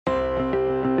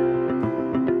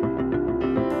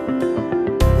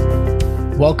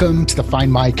Welcome to the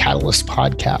Find My Catalyst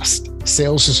podcast.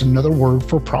 Sales is another word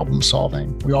for problem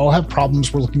solving. We all have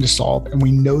problems we're looking to solve, and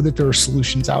we know that there are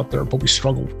solutions out there, but we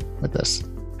struggle with this.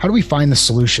 How do we find the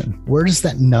solution? Where does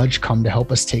that nudge come to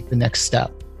help us take the next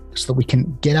step so that we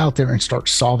can get out there and start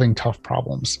solving tough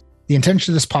problems? The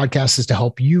intention of this podcast is to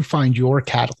help you find your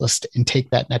catalyst and take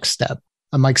that next step.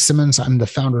 I'm Mike Simmons. I'm the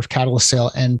founder of Catalyst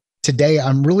Sale, and today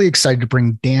I'm really excited to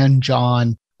bring Dan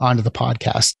John onto the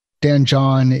podcast. Dan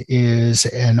John is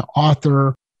an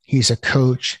author, he's a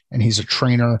coach, and he's a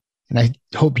trainer. And I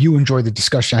hope you enjoy the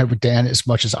discussion I had with Dan as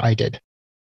much as I did.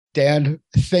 Dan,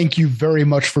 thank you very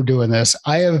much for doing this.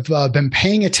 I have been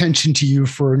paying attention to you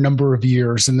for a number of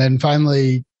years and then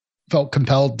finally felt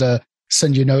compelled to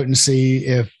send you a note and see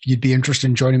if you'd be interested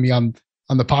in joining me on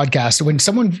the podcast. When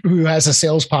someone who has a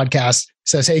sales podcast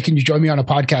says, hey, can you join me on a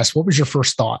podcast? What was your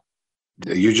first thought?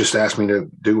 You just asked me to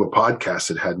do a podcast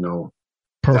that had no...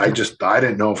 Perfect. I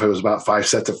didn't know if it was about 5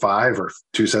 sets of 5 or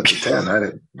 2 sets of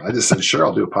 10. I just said, sure,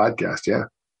 I'll do a podcast. Yeah.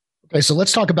 Okay. So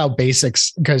let's talk about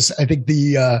basics, because I think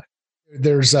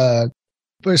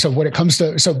so when it comes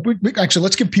to, actually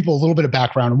let's give people a little bit of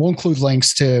background, and we'll include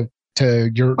links to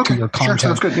your content. Sure,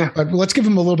 sounds good. Yeah. But let's give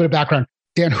them a little bit of background.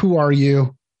 Dan, who are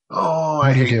you? Oh,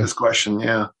 I hate this question.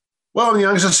 Yeah. Well, I'm the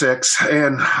youngest of 6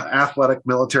 and athletic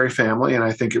military family. And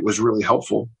I think it was really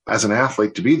helpful as an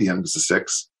athlete to be the youngest of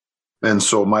 6. And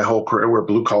so my whole career, we're a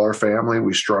blue collar family.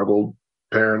 We struggled,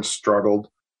 parents struggled.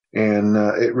 And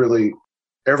it really,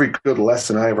 every good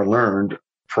lesson I ever learned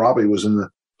probably was in the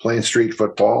playing street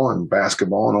football and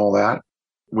basketball and all that.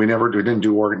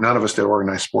 None of us did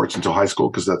organized sports until high school,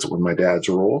 because that's when my dad's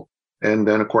role. And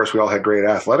then, of course, we all had great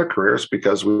athletic careers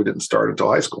because we didn't start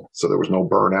until high school. So there was no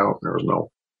burnout.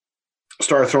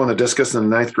 Started throwing the discus in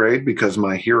the 9th grade because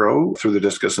my hero threw the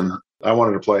discus and I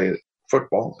wanted to play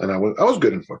football, and I was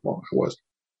good in football. I was,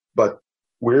 but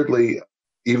weirdly,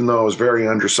 even though I was very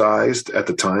undersized at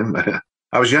the time,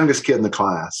 I was youngest kid in the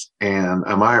class, and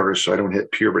I'm Irish, so I don't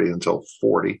hit puberty until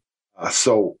 40.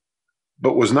 But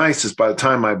what was nice is by the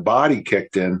time my body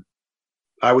kicked in,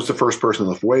 I was the first person to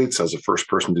lift weights. I was the first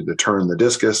person to turn the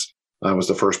discus. I was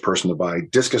the first person to buy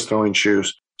discus throwing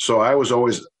shoes. So I was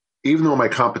always, even though my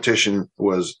competition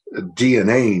was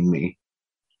DNAing me,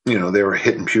 they were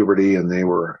hitting puberty and they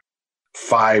were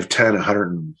 5'10",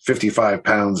 155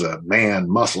 pounds of man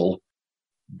muscle.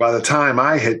 By the time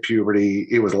I hit puberty,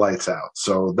 it was lights out.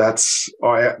 So that's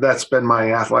been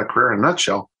my athletic career in a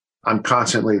nutshell. I'm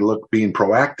constantly being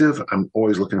proactive. I'm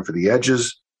always looking for the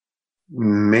edges.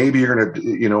 Maybe you're going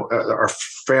to, our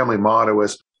family motto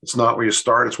is, it's not where you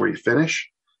start, it's where you finish.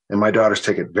 And my daughters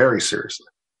take it very seriously,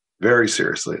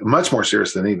 much more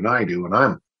serious than even I do. And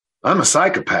I'm a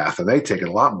psychopath, and they take it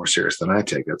a lot more serious than I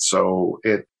take it. So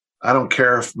I don't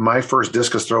care if my first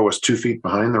discus throw was 2 feet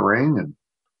behind the ring.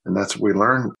 And that's what we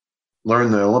learned.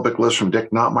 Learned the Olympic lifts from Dick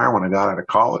Notmeyer when I got out of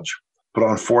college. Put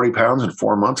on 40 pounds in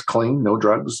 4 months, clean, no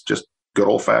drugs, just good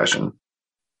old fashioned,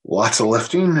 lots of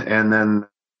lifting. And then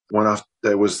went off,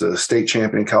 I was the state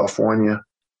champion in California,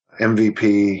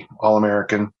 MVP,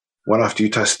 All-American, went off to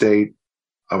Utah State.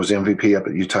 I was MVP up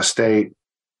at Utah State.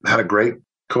 Had a great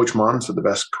Coach Mon, said the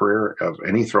best career of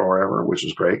any thrower ever, which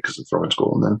was great because of throwing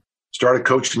school. And then started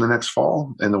coaching the next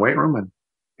fall in the weight room, and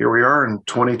here we are in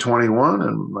 2021,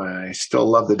 and I still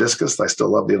love the discus. I still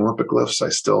love the Olympic lifts. I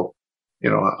still,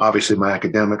 obviously my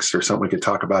academics are something we could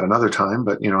talk about another time,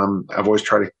 but, I've always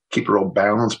tried to keep a real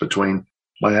balance between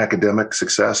my academic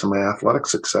success and my athletic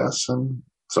success. And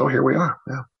so here we are.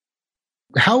 Yeah.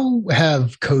 How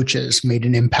have coaches made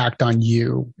an impact on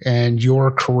you and your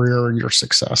career and your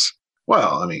success?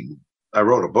 Well, I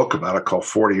wrote a book about it called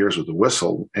 40 Years with the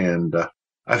Whistle, and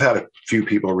I've had a few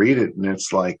people read it, and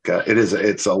it's like,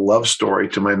 it's a love story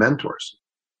to my mentors.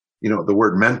 The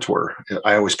word mentor,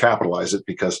 I always capitalize it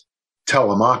because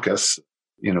Telemachus,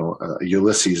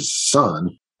 Ulysses'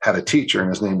 son, had a teacher and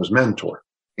his name was Mentor.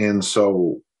 And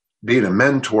so being a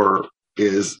mentor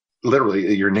is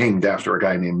literally, you're named after a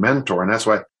guy named Mentor. And that's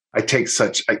why I take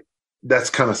that's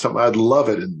kind of something I'd love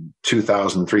it in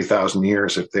 2,000, 3,000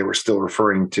 years if they were still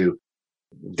referring to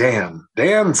Dan.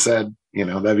 Dan said,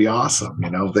 that'd be awesome.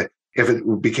 If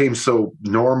it became so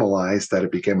normalized that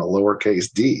it became a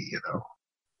lowercase d,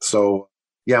 So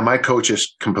yeah, my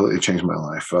coaches completely changed my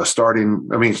life. Starting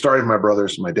with my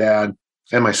brothers, my dad,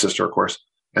 and my sister, of course.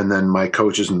 And then my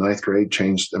coaches in 9th grade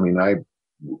changed. I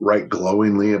write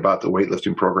glowingly about the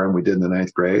weightlifting program we did in the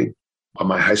 9th grade.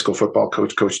 My high school football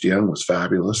coach, Coach DeYoung, was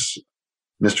fabulous.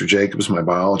 Mr. Jacobs, my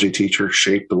biology teacher,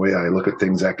 shaped the way I look at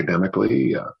things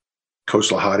academically. Coach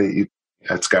Lahadi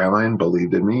at Skyline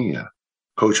believed in me.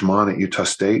 Coach Mon at Utah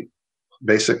State,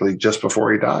 basically just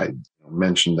before he died,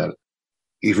 mentioned that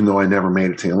even though I never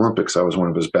made it to the Olympics, I was one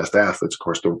of his best athletes. Of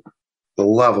course, the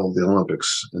level of the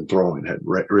Olympics in throwing had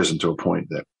risen to a point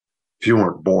that if you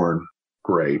weren't born,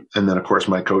 great. And then, of course,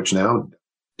 my coach now,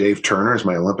 Dave Turner, is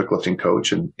my Olympic lifting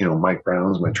coach, and, Mike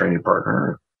Brown is my training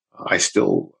partner. I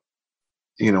still,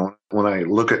 when I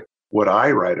look at what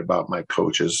I write about my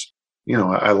coaches,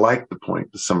 I like the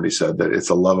point that somebody said that it's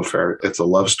a love affair. It's a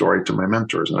love story to my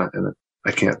mentors. And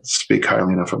I can't speak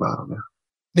highly enough about them.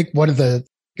 I think one of the,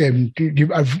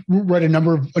 I've read a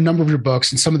number of your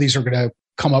books, and some of these are going to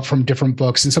come up from different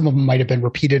books, and some of them might have been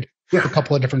repeated a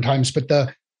couple of different times.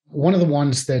 But one of the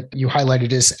ones that you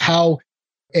highlighted is how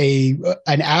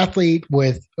an athlete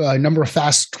with a number of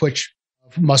fast twitch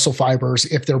muscle fibers,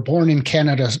 if they're born in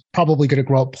Canada, is probably going to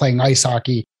grow up playing ice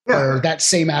hockey. Or that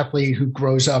same athlete who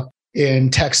grows up in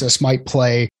Texas might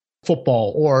play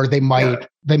football, or they might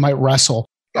wrestle.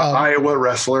 Iowa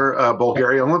wrestler,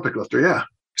 Bulgaria Olympic lifter. Yeah.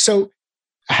 So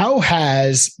how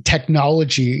has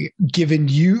technology given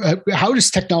you, how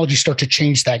does technology start to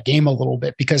change that game a little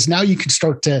bit? Because now you can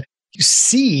start to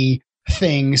see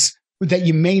things that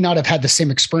you may not have had the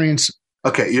same experience.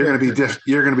 Okay. You're going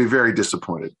to be very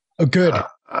disappointed. Oh, good.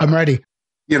 I'm ready.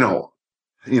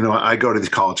 I go to these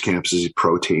college campuses, these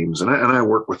pro teams, and I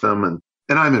work with them, and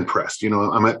I'm impressed.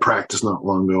 I'm at practice not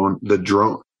long ago, and the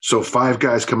drone. So 5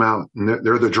 guys come out, and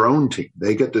they're the drone team.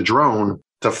 They get the drone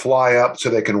to fly up so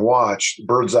they can watch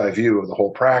bird's eye view of the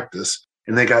whole practice.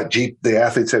 And the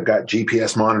athletes have got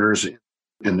GPS monitors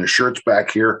in their shirts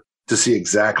back here to see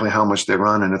exactly how much they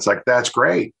run. And it's like, that's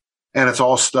great. And it's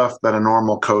all stuff that a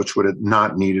normal coach would have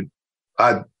not needed.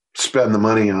 I'd spend the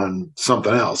money on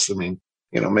something else. I mean,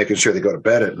 making sure they go to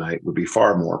bed at night would be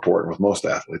far more important with most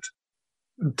athletes.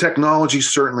 Technology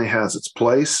certainly has its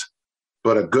place,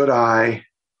 but a good eye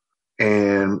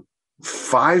and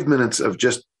 5 minutes of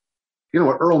just,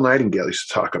 what Earl Nightingale used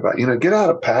to talk about, get out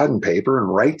a pad and paper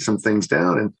and write some things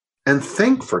down and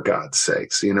think, for God's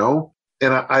sakes, And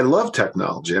I love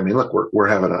technology. I mean, look, we're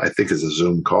having I think it's a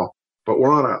Zoom call, but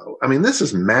this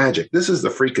is magic. This is the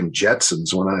freaking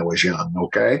Jetsons when I was young.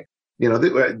 Okay.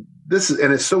 This is,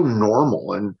 and it's so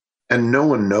normal and no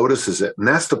one notices it. And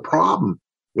that's the problem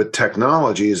with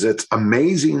technology, is it's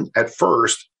amazing at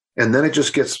first. And then it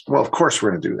just gets, well, of course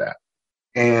we're going to do that.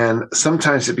 And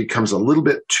sometimes it becomes a little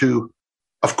bit too,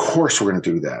 of course we're going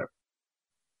to do that.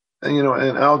 And,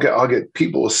 and I'll get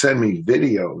people to send me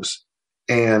videos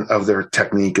and of their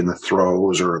technique and the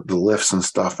throws or the lifts and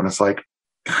stuff. And it's like,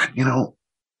 God,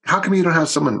 how come you don't have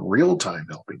someone in real time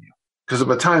helping you? Because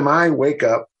by the time I wake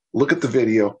up, look at the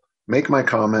video, make my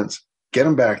comments, get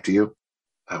them back to you.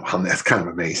 Well, that's kind of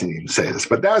amazing you say this,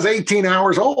 but that was 18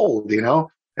 hours old,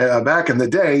 back in the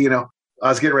day, I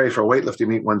was getting ready for a weightlifting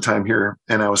meet one time here,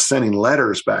 and I was sending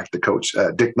letters back to Coach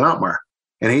Dick Notmar,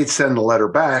 and he'd send a letter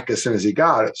back as soon as he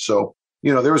got it. So,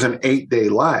 there was an 8-day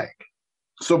lag.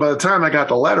 So by the time I got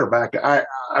the letter back,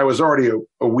 I was already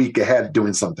a week ahead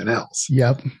doing something else.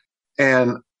 Yep.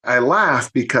 And I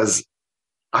laughed because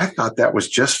I thought that was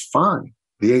just fine,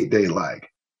 the 8-day lag.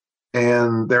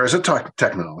 And there's a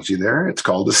technology there. It's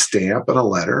called a stamp and a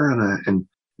letter, and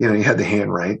you had to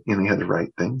handwrite, you had to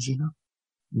write things,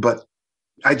 But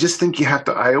I just think you have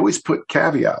to. I always put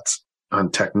caveats on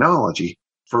technology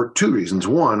for 2 reasons.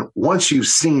 One, once you've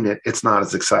seen it, it's not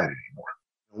as exciting anymore.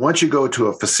 Once you go to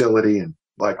a facility, and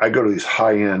like I go to these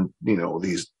high-end,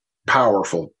 these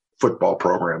powerful football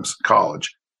programs, college,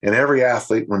 and every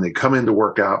athlete, when they come in to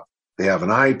work out, they have an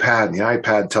iPad, and the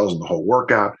iPad tells them the whole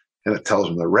workout. And it tells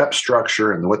them the rep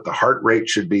structure and what the heart rate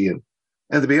should be. And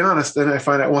to be honest, then I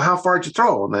find out, well, how far did you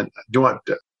throw? And then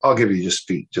I'll give you just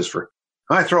feet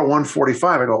I throw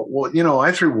 145. I go, well,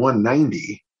 I threw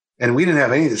 190 and we didn't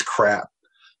have any of this crap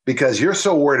because you're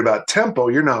so worried about tempo.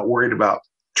 You're not worried about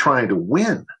trying to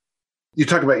win. You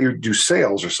talk about you do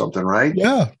sales or something, right?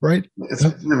 Yeah. Right.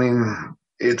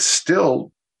 It's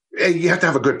still, you have to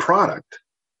have a good product.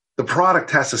 The product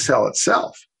has to sell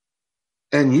itself.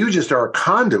 And you just are a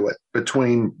conduit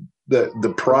between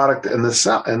the product and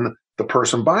the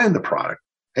person buying the product.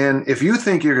 And if you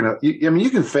think you're going to, you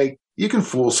can fake, you can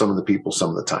fool some of the people some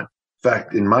of the time. In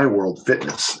fact, in my world,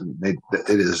 fitness,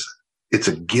 it's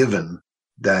a given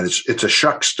that it's a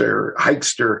shuckster,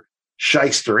 hikester,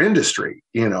 shyster industry.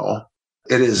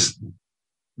 It is,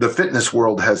 the fitness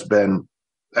world has been,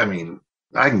 I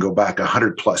can go back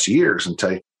 100+ years and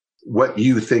tell you, what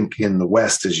you think in the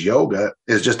West is yoga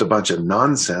is just a bunch of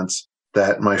nonsense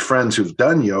that my friends who've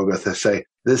done yoga, they say,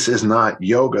 this is not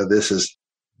yoga. This is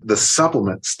the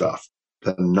supplement stuff,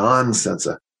 the nonsense.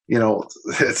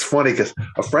 It's funny because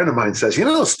a friend of mine says,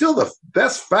 still the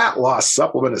best fat loss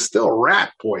supplement is still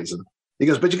rat poison. He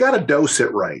goes, but you got to dose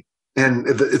it right. And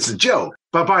it's a joke.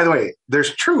 But by the way,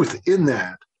 there's truth in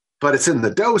that, but it's in the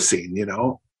dosing,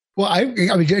 Well, I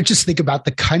mean, I just think about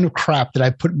the kind of crap that I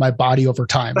put in my body over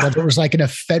time, whether it was like an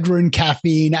ephedrine,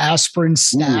 caffeine, aspirin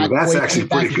snack. Ooh, that's actually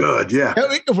pretty good. Yeah.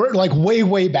 We're like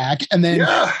way back. And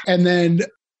then,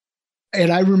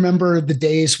 and I remember the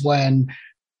days when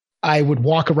I would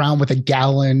walk around with a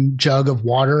gallon jug of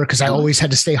water because I always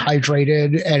had to stay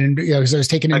hydrated, and because I was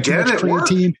taking in too much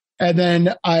creatine. Worked. And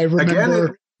then I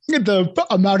remember the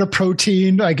amount of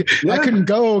protein. Like I couldn't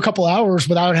go a couple hours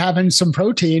without having some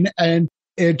protein, and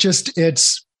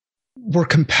we're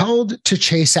compelled to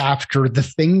chase after the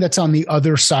thing that's on the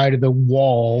other side of the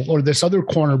wall or this other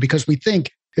corner because we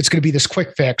think it's going to be this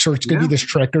quick fix, or it's going to be this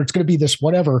trick, or it's going to be this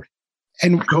whatever.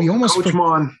 And we almost Coach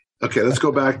Mon. Okay, let's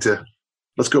go back to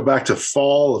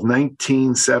fall of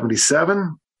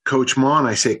 1977. Coach Mon,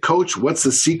 I say, Coach, what's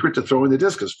the secret to throwing the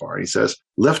discus far? He says,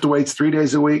 lift weights 3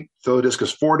 days a week, throw the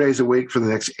discus 4 days a week for the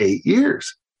next 8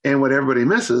 years. And what everybody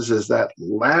misses is that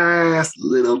last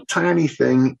little tiny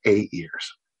thing, 8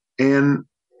 years. And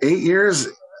 8 years,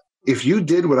 if you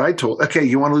did what I told, okay,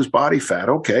 you want to lose body fat.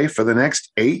 Okay, for the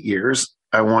next 8 years,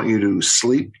 I want you to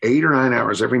sleep 8 or 9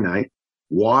 hours every night,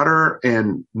 water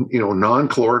and,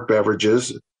 non-caloric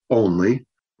beverages only.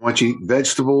 I want you to eat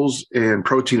vegetables and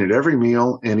protein at every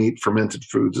meal and eat fermented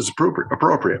foods as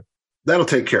appropriate. That'll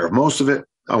take care of most of it.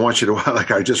 I want you to, like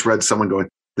I just read someone going,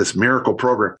 this miracle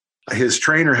program. His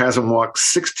trainer has him walk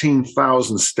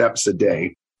 16,000 steps a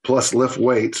day, plus lift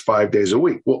weights 5 days a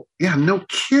week. Well, yeah, no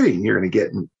kidding. You're going to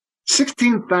get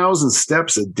 16,000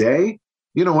 steps a day.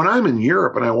 When I'm in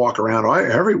Europe and I walk around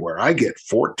everywhere, I get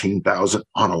 14,000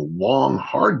 on a long,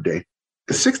 hard day.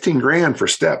 16 grand for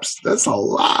steps. That's a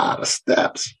lot of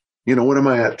steps. What am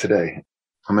I at today?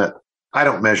 I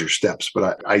don't measure steps,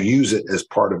 but I use it as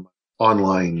part of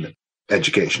online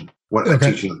education, what I'm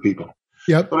teaching people.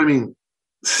 Yep. But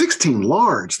 16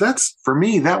 large, that'd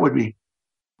be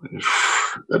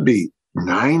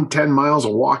 9-10 miles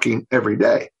of walking every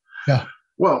day. Yeah.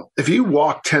 Well, if you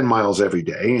walk 10 miles every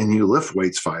day and you lift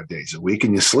weights 5 days a week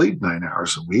and you sleep 9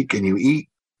 hours a week and you eat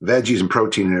veggies and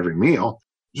protein in every meal,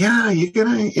 you're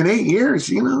going to, in 8 years,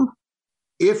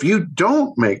 if you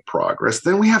don't make progress,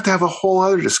 then we have to have a whole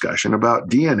other discussion about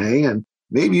DNA, and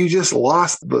maybe you just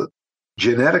lost the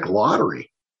genetic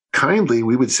lottery. Kindly,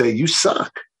 we would say you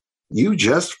suck. You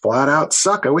just flat out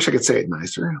suck. I wish I could say it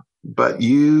nicer, but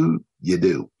you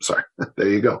do. Sorry. There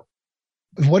you go.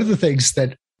 One of the things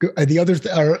that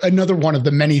another one of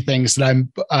the many things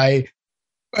that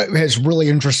has really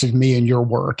interested me in your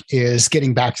work is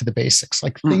getting back to the basics,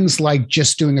 like things like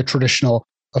just doing a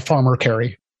farmer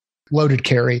carry, loaded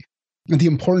carry, and the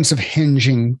importance of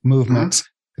hinging movements.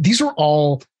 These are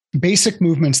all basic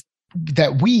movements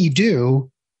that we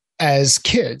do as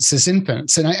kids, as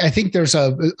infants. And I think there's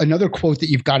another quote that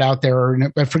you've got out there,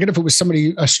 and I forget if it was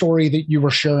a story that you were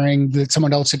sharing that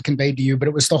someone else had conveyed to you, but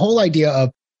it was the whole idea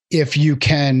of if you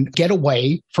can get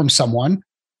away from someone,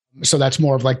 so that's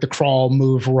more of like the crawl,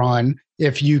 move, run.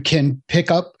 If you can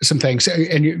pick up some things,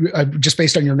 and just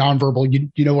based on your nonverbal,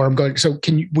 you know where I'm going. So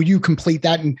will you complete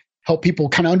that and help people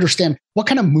kind of understand what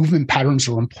kind of movement patterns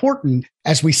are important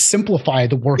as we simplify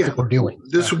the work that we're doing?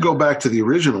 This would go back to the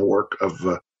original work of,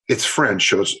 it's French,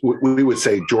 so we would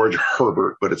say George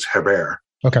Herbert, but it's Hebert.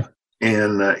 Okay.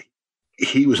 And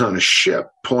he was on a ship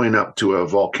pulling up to a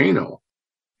volcano,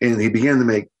 and he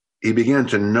began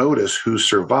to notice who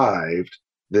survived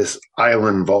this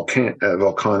island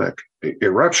volcanic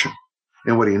eruption.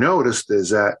 And what he noticed is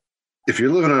that if you're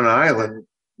living on an island,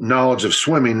 knowledge of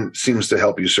swimming seems to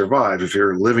help you survive. If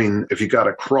you got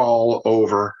to crawl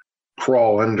over,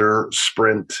 crawl under,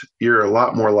 sprint, you're a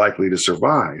lot more likely to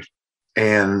survive.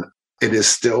 And it is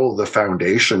still the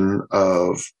foundation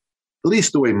of, at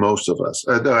least the way most of us,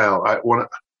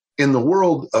 in the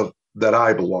world that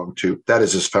I belong to, that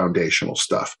is just foundational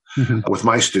stuff. Mm-hmm. With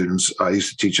my students, I used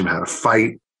to teach them how to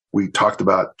fight. We talked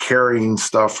about carrying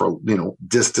stuff for,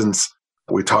 distance.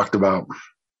 We talked about,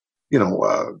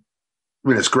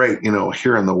 it's great,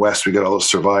 here in the West, we got all those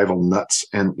survival nuts,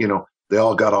 and, they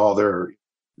all got all their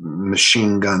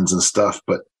machine guns and stuff.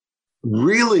 But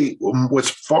really, what's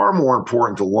far more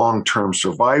important to long-term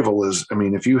survival is,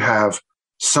 if you have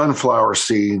sunflower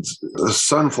seeds,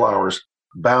 sunflowers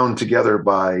bound together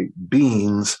by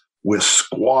beans with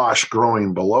squash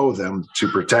growing below them to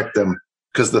protect them,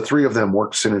 because the three of them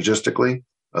work synergistically.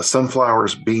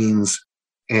 Sunflowers, beans,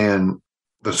 and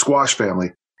the squash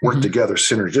family work together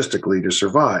synergistically to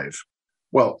survive.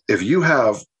 Well, if you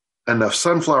have enough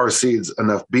sunflower seeds,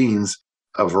 enough beans,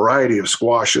 a variety of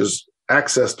squashes,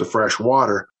 access to fresh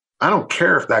water, I don't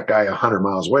care if that guy 100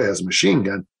 miles away has a machine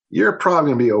gun, you're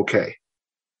probably going to be okay.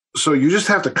 So you just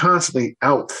have to constantly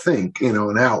outthink,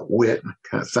 and outwit.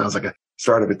 Kind of sounds like a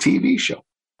start of a TV show.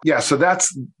 Yeah. So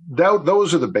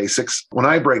those are the basics. When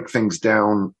I break things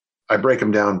down, I break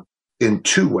them down in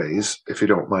two ways, if you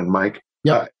don't mind, Mike.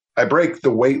 Yep. I break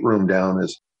the weight room down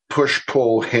as push,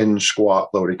 pull, hinge, squat,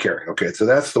 loaded, carry. Okay. So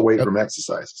that's the weight room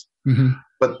exercises. Mm-hmm.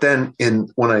 But then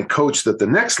when I coached at the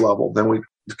next level, then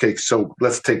so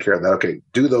let's take care of that. Okay.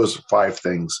 Do those 5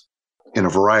 things in a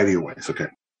variety of ways. Okay.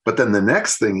 But then the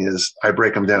next thing is I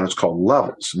break them down. It's called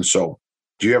levels. And so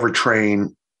do you ever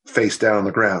train face down on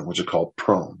the ground, which is called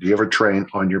prone? Do you ever train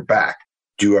on your back?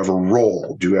 Do you ever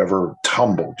roll? Do you ever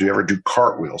tumble? Do you ever do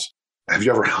cartwheels? Have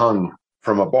you ever hung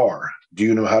from a bar? Do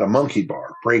you know how to monkey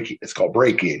bar? It's called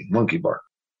brachiating, monkey bar.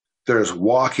 There's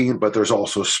walking, but there's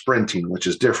also sprinting, which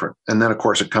is different. And then, of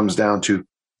course, it comes down to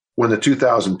when the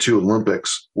 2002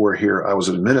 Olympics were here, I was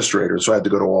an administrator. So I had to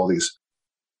go to all these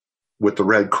with the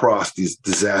Red Cross, these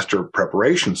disaster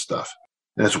preparation stuff.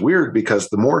 And it's weird because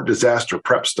the more disaster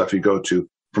prep stuff you go to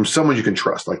from someone you can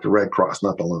trust, like the Red Cross,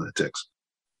 not the lunatics.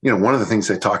 One of the things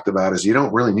they talked about is you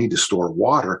don't really need to store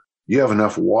water. You have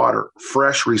enough water,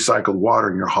 fresh recycled water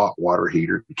in your hot water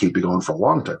heater to keep you going for a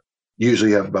long time.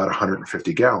 Usually you have about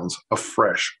 150 gallons of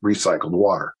fresh recycled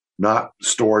water, not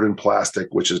stored in plastic,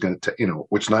 which is going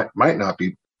to, might not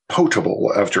be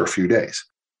potable after a few days.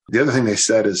 The other thing they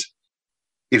said is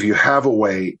if you have a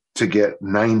way to get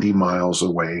 90 miles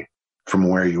away from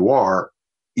where you are,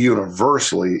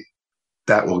 universally,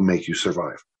 that will make you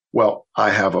survive. Well,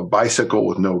 I have a bicycle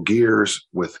with no gears,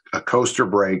 with a coaster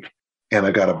brake, and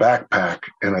I got a backpack,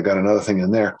 and I got another thing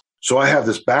in there. So I have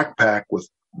this backpack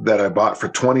that I bought for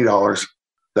 $20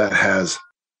 that has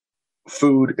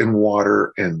food and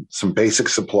water and some basic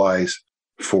supplies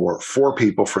for 4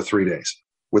 people for 3 days.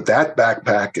 With that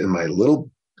backpack and my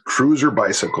little cruiser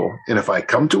bicycle, and if I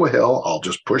come to a hill, I'll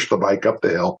just push the bike up the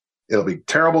hill. It'll be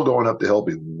terrible going up the hill,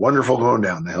 be wonderful going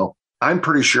down the hill. I'm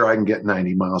pretty sure I can get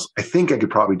 90 miles. I think I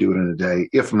could probably do it in a day.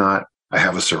 If not, I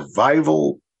have a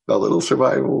little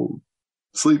survival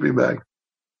sleeping bag.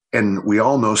 And we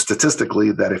all know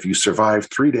statistically that if you survive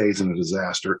 3 days in a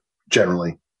disaster,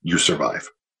 generally you survive.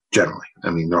 Generally. I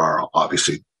mean,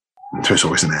 there's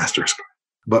always an asterisk.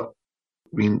 But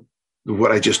I mean,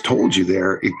 what I just told you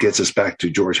there, it gets us back to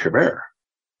George Herbert.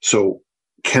 So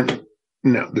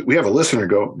we have a listener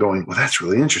going, well, that's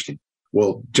really interesting.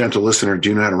 Well, gentle listener, do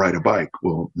you know how to ride a bike?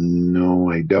 Well,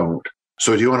 no, I don't.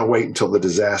 So do you want to wait until the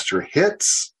disaster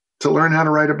hits to learn how to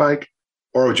ride a bike?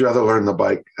 Or would you rather learn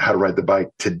how to ride the bike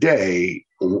today?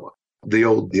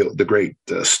 The great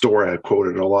story I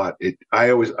quoted a lot. I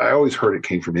always heard it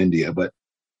came from India, but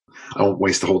I won't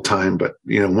waste the whole time. But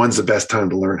when's the best time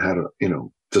to learn how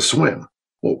to swim?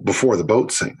 Well, before the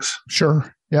boat sinks.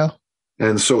 Sure. Yeah.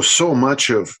 And so much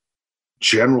of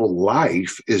general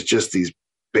life is just these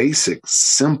basic,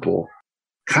 simple,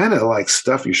 kind of like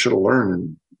stuff you should have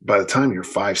learned by the time you're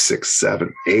 5, 6,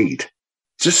 7, 8.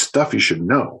 Just stuff you should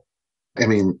know. I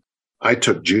mean, I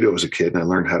took judo as a kid and I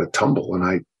learned how to tumble, and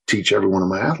I teach every one of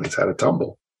my athletes how to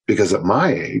tumble because at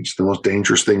my age, the most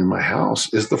dangerous thing in my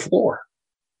house is the floor.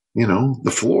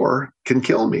 The floor can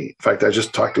kill me. In fact, I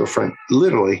just talked to a friend,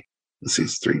 literally,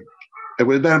 it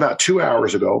would have been about 2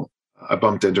 hours ago. I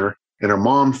bumped into her and her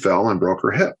mom fell and broke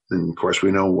her hip. And of course,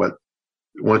 we know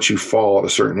once you fall at a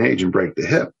certain age and break the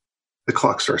hip, the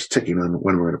clock starts ticking on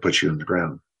when we're going to put you in the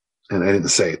ground. And I didn't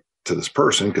say it to this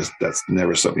person because that's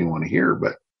never something you want to hear.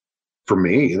 But for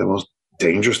me, the most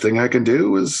dangerous thing I can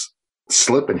do is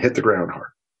slip and hit the ground hard.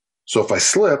 So if I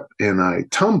slip and I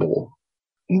tumble,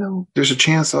 there's a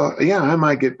chance, I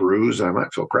might get bruised and I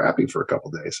might feel crappy for a couple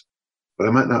of days, but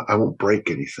I won't break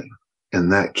anything.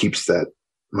 And that keeps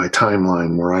my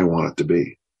timeline where I want it to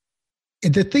be.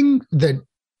 The thing that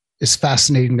is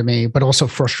fascinating to me, but also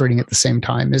frustrating at the same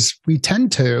time, is we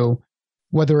tend to,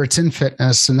 whether it's in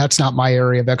fitness, and that's not my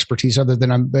area of expertise other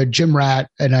than I'm a gym rat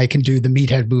and I can do the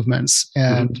meathead movements.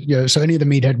 And, so any of the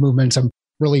meathead movements I'm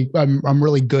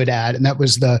really good at. And that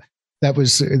was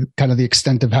kind of the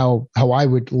extent of how I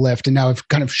would lift. And now I've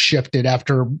kind of shifted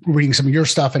after reading some of your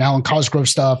stuff and Alan Cosgrove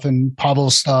stuff and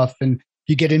Pavel's stuff. And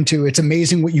you get into, it's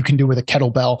amazing what you can do with a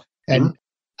kettlebell and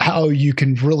how you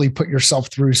can really put yourself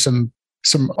through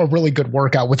a really good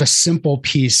workout with a simple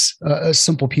piece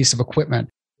of equipment.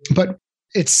 But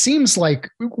it seems like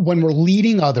when we're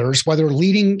leading others, whether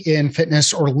leading in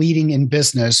fitness or leading in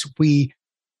business, we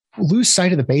lose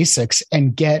sight of the basics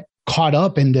and get caught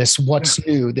up in this what's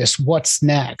new, this what's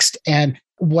next. And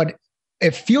what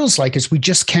it feels like is we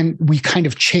kind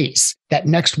of chase that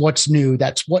next what's new,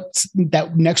 that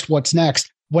next what's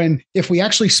next. When if we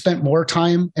actually spent more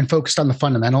time and focused on the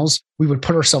fundamentals, we would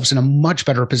put ourselves in a much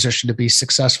better position to be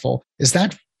successful. Is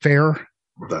that fair?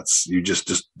 That's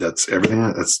that's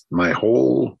everything. That's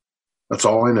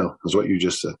all I know is what you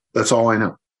just said. That's all I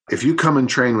know. If you come and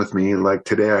train with me, like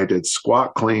today I did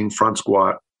squat, clean, front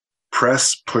squat,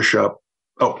 press, push up,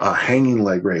 hanging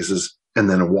leg raises, and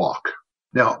then a walk.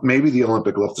 Now, maybe the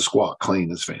Olympic lift, the squat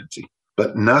clean is fancy,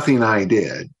 but nothing I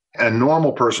did. A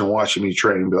normal person watching me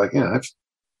train would be like, yeah,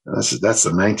 that's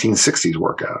the 1960s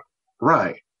workout.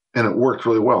 Right. And it worked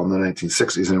really well in the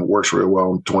 1960s, and it works really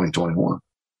well in 2021.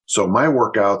 So my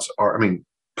workouts are,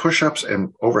 push-ups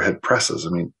and overhead presses.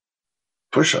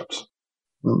 Push-ups.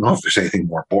 I don't know if there's anything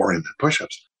more boring than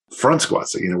push-ups. Front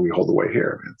squats, we hold the weight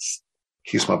here. It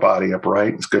keeps my body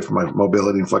upright. It's good for my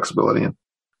mobility and flexibility. And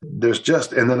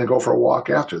and then I go for a walk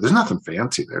after. There's nothing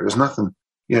fancy there. There's nothing,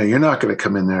 you're not going to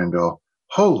come in there and go,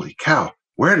 holy cow,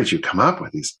 where did you come up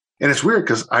with these? And it's weird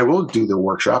because I will do the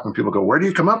workshop and people go, where do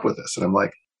you come up with this? And I'm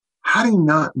like, how do you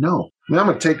not know? I'm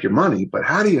going to take your money, but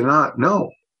how do you not know?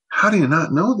 How do you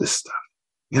not know this stuff?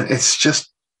 It's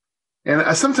just,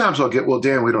 and sometimes I'll get, well,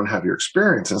 Dan, we don't have your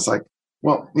experience. And it's like,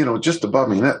 well, just above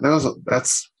me,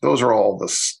 those are all the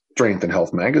strength and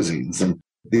health magazines. And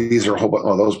these are a whole bunch,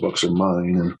 those books are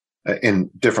mine and in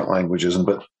different languages.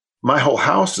 But my whole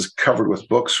house is covered with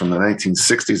books from the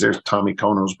 1960s. There's Tommy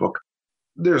Kono's book.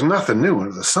 There's nothing new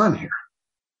under the sun here.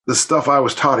 The stuff I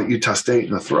was taught at Utah State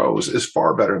in the throws is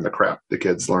far better than the crap the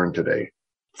kids learn today.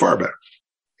 Far better.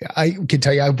 Yeah, I can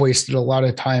tell you, I've wasted a lot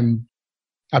of time.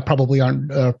 Probably on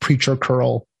a preacher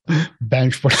curl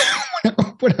bench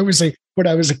when I was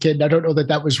a kid. I don't know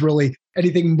that was really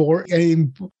anything more.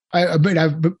 I would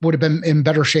have been in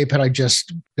better shape had I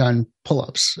just done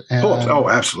pull-ups.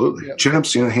 Pull-ups, absolutely. Yeah.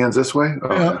 Chin-ups, hands this way.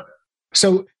 Yeah.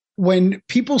 So when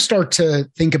people start to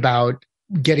think about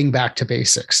getting back to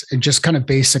basics and just kind of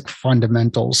basic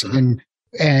fundamentals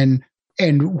and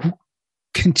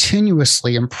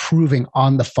continuously improving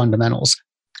on the fundamentals,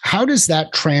 how does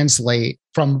that translate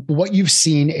from what you've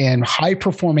seen in high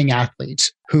performing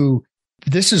athletes who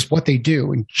this is what they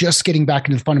do and just getting back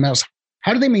into the fundamentals?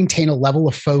 How do they maintain a level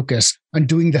of focus on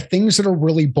doing the things that are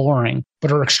really boring,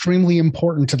 but are extremely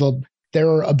important to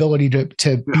their ability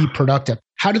to be productive?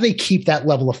 How do they keep that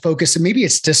level of focus? And maybe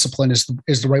it's discipline is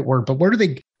the right word, but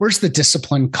where's the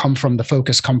discipline come from? The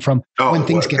focus come from when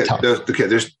things get tough?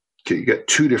 You got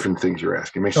two different things you're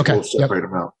asking. Make sure we'll separate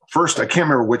them out. First, I can't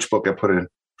remember which book I put in,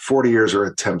 40 years or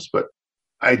attempts, but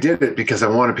I did it because I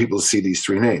wanted people to see these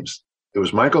three names. It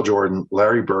was Michael Jordan,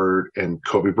 Larry Bird, and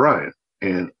Kobe Bryant.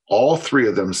 And all three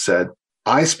of them said,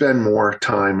 I spend more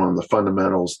time on the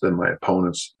fundamentals than my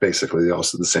opponents. Basically, they all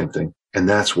said the same thing. And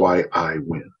that's why I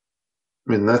win.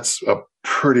 That's a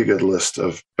pretty good list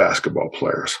of basketball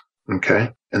players.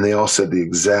 Okay. And they all said the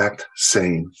exact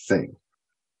same thing.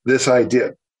 This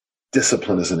idea,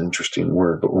 discipline is an interesting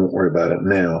word, but we won't worry about it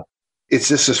now. It's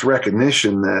just this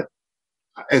recognition that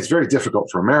it's very difficult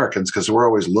for Americans because we're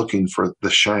always looking for the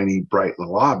shiny, bright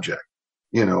little object,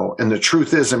 and the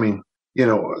truth is,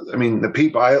 the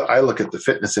people, I look at the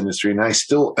fitness industry and I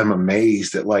still am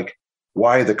amazed at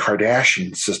why the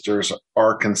Kardashian sisters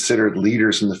are considered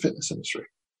leaders in the fitness industry.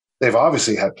 They've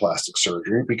obviously had plastic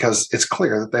surgery because it's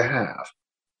clear that they have.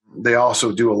 They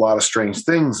also do a lot of strange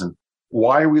things. And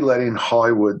why are we letting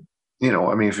Hollywood,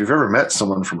 if you've ever met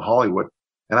someone from Hollywood,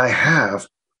 and I have,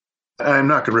 and I'm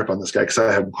not going to rip on this guy because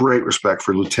I have great respect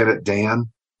for Lieutenant Dan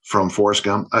from Forrest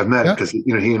Gump. I've met him because, he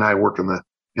and I work in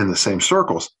the same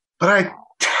circles, but I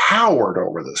towered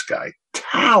over this guy,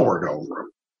 towered over him.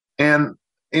 And,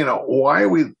 why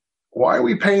are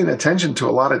we paying attention to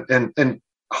a lot of, and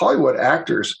Hollywood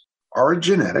actors are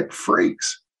genetic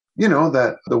freaks.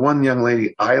 That the one young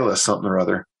lady, Isla something or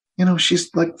other,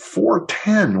 she's like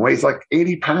 4'10", weighs like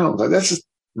 80 pounds. That's just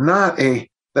not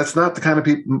that's not the kind of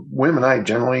women I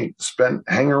generally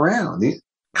hang around.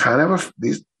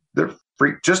 They're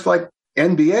freak, just like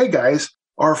NBA guys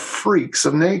are freaks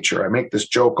of nature. I make this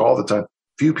joke all the time.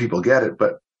 Few people get it,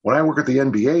 but when I work at the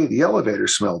NBA, the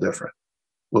elevators smell different.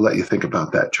 We'll let you think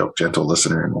about that joke, gentle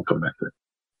listener, and we'll come back to it.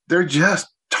 They're just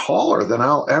taller than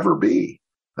I'll ever be.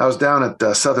 I was down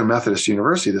at Southern Methodist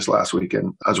University this last week,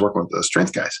 and I was working with the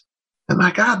strength guys. And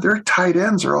my God, their tight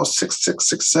ends are all 6'6",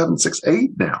 6'7", 6'8"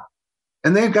 now.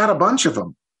 And they've got a bunch of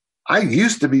them. I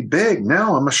used to be big.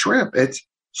 Now I'm a shrimp.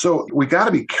 So we got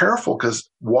to be careful because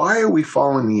why are we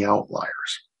following the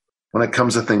outliers when it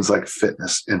comes to things like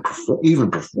fitness and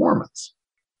even performance?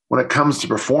 When it comes to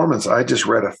performance, I just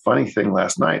read a funny thing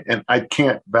last night, and I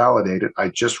can't validate it. I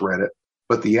just read it.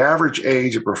 But the average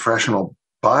age of professional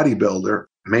bodybuilder,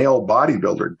 male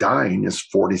bodybuilder dying is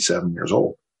 47 years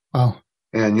old. Wow.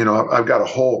 And, I've got a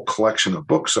whole collection of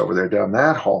books over there down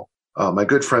that hall. My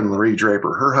good friend, Laree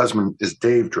Draper, her husband is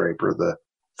Dave Draper, the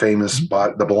famous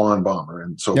the blonde bomber.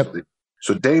 And so,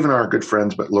 so Dave and I are good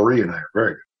friends, but Lori and I are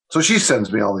very good. So she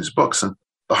sends me all these books. And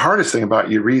the hardest thing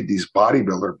about you read these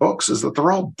bodybuilder books is that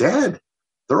they're all dead.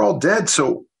 They're all dead.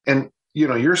 So, and you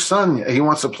know, your son, he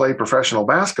wants to play professional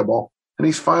basketball and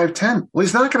he's 5'10". Well,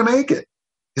 he's not going to make it.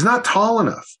 He's not tall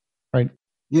enough. Right.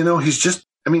 You know, he's just,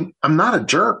 I mean, I'm not a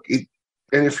jerk.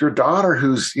 And if your daughter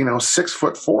who's,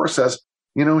 6'4" says,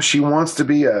 she wants to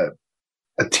be a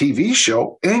TV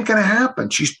show, ain't going to happen.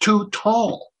 She's too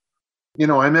tall.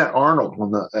 I met Arnold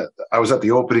when I was at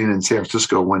the opening in San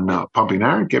Francisco when Pumping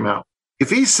Iron came out. If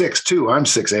he's 6'2", I'm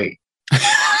 6'8".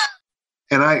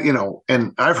 And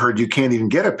and I've heard you can't even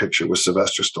get a picture with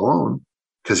Sylvester Stallone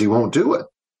because he won't do it.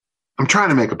 I'm trying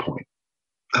to make a point.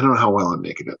 I don't know how well I'm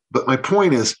making it, but my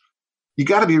point is you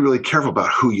got to be really careful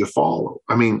about who you follow.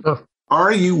 I mean,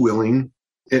 Are you willing,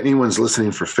 anyone's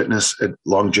listening for fitness,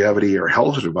 longevity, or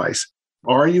health advice,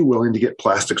 are you willing to get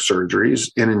plastic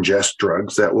surgeries and ingest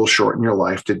drugs that will shorten your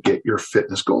life to get your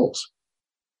fitness goals?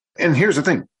 And here's the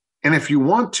thing. And if you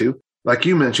want to, like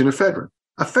you mentioned, ephedrine.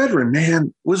 Ephedrine,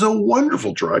 man, was a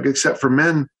wonderful drug, except for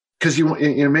men, because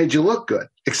it made you look good,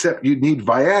 except you'd need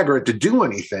Viagra to do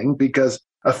anything because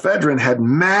ephedrine had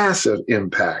massive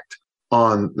impact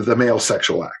on the male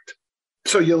sexual act.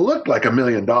 So you looked like $1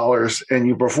 million and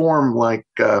you performed like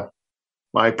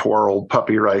my poor old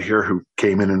puppy right here who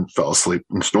came in and fell asleep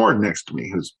and snored next to me,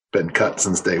 who's been cut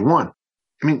since day one.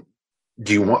 I mean,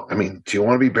 do you want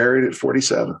to be buried at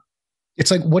 47? It's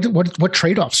like, what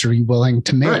trade-offs are you willing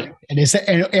to make? Right. And is that,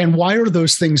 and why are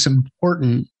those things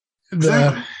important?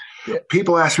 Exactly.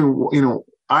 People ask me,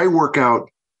 I work out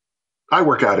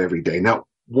every day. Now,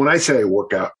 when I say I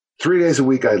work out, 3 days a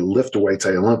week, I lift weights,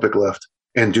 I Olympic lift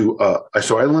and do,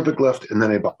 so I Olympic lift and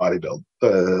then I bodybuild,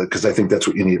 because I think that's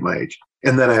what you need at my age.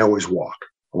 And then I always walk.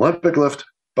 Olympic lift,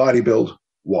 bodybuild,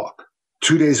 walk.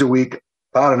 2 days a week,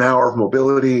 about an hour of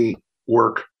mobility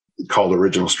work called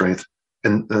original strength.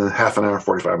 And half an hour,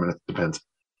 45 minutes, depends.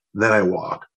 And then I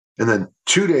walk. And then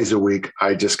 2 days a week,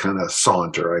 I just kind of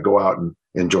saunter. I go out and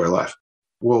enjoy life.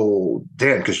 Well,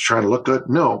 Dan, because you're trying to look good?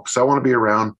 No, because I want to be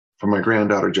around for my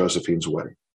granddaughter Josephine's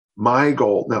wedding. My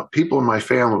goal, now, people in my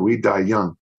family, we die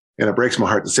young. And it breaks my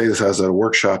heart to say this. I was at a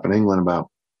workshop in England it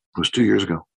was 2 years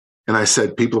ago. And I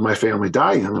said, people in my family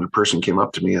die young. And a person came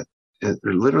up to me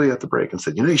literally at the break and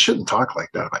said, you shouldn't talk like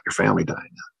that about your family dying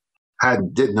young. I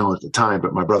didn't know at the time,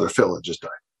 but my brother Phil had just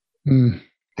died.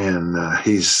 And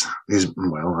he's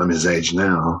I'm his age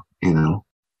now,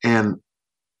 and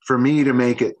for me to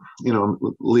make it,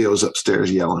 Leo's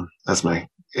upstairs yelling. That's my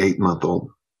 8-month-old.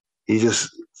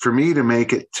 For me to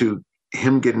make it to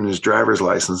him getting his driver's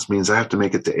license means I have to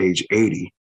make it to age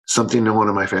 80, something no one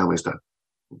in my family's done.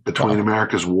 Between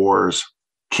America's wars,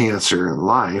 cancer, and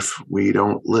life, we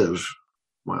don't live.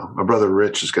 Well, my brother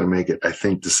Rich is going to make it, I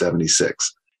think, to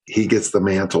 76. He gets the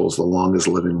mantle as the longest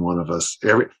living one of us.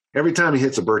 Every time he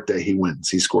hits a birthday, he wins.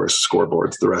 He scores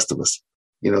scoreboards. The rest of us,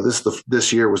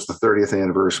 this year was the 30th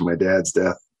anniversary of my dad's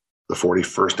death, the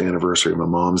 41st anniversary of my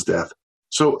mom's death.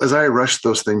 So as I rush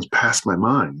those things past my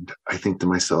mind, I think to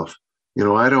myself,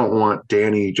 I don't want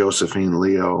Danny, Josephine,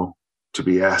 Leo to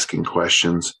be asking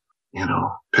questions.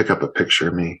 Pick up a picture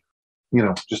of me.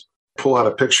 Just pull out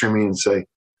a picture of me and say,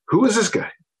 "Who is this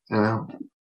guy?"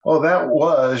 Oh, that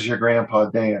was your grandpa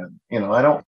Dan. I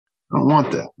don't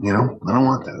want that. I don't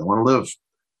want that. I want to live.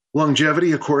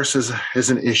 Longevity, of course, is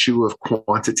an issue of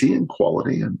quantity and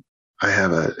quality. And I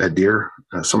have a dear,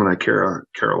 someone I care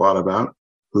a lot about,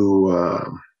 who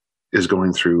is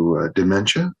going through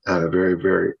dementia at a very,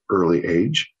 very early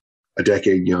age, a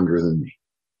decade younger than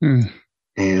me.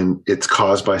 And it's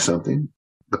caused by something.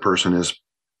 The person is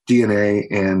DNA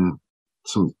and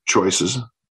some choices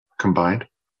combined.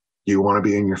 Do you want to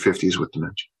be in your 50s with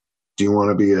dementia? Do you want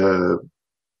to be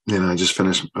I just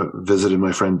visited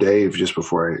my friend Dave just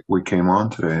before we came on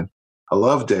today. And I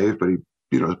love Dave, but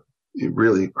he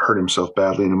really hurt himself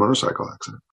badly in a motorcycle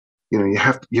accident. You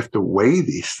have to weigh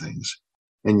these things,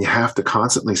 and you have to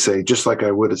constantly say, just like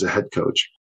I would as a head coach,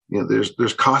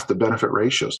 there's cost to benefit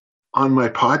ratios. On my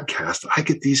podcast,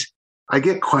 I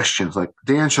get questions like,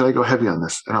 Dan, should I go heavy on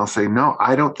this? And I'll say, no,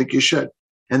 I don't think you should.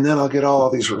 And then I'll get all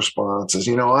these responses.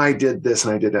 I did this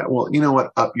and I did that. Well, you know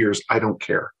what? Up yours. I don't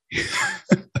care.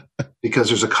 Because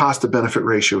there's a cost to benefit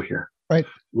ratio here. Right.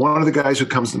 One of the guys who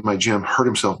comes to my gym hurt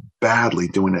himself badly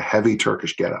doing a heavy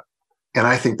Turkish getup. And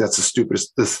I think that's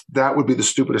that would be the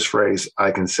stupidest phrase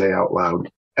I can say out loud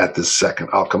at this second.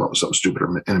 I'll come up with something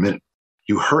stupider in a minute.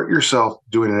 You hurt yourself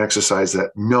doing an exercise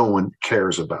that no one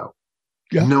cares about.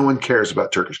 Yeah. No one cares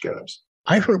about Turkish getups.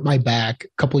 I hurt my back a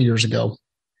couple of years ago.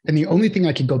 And the only thing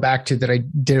I could go back to that I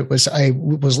did was I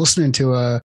was listening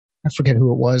to I forget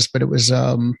who it was, but it was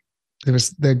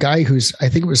the guy I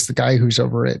think it was the guy who's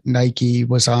over at Nike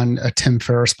was on a Tim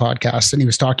Ferriss podcast, and he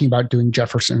was talking about doing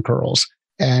Jefferson curls.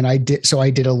 And I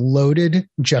did a loaded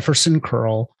Jefferson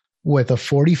curl with a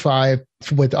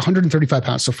 135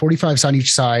 pounds. So 45s on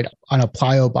each side on a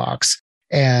plyo box.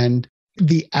 And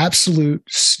the absolute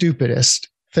stupidest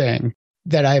thing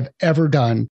that I've ever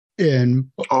done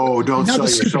don't sell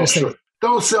yourself short.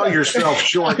 Don't sell yourself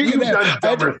short. You've done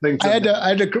dumber things. I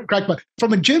had to crack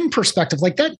from a gym perspective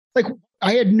like that. Like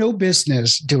I had no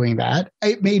business doing that.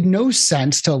 It made no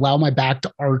sense to allow my back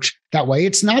to arch that way.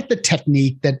 It's not the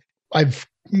technique that I've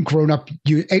grown up.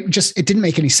 It didn't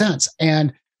make any sense.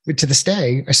 And to this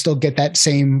day, I still have that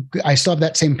same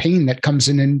pain that comes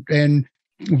in and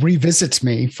revisits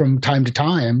me from time to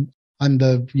time on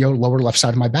the lower left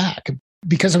side of my back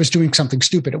because I was doing something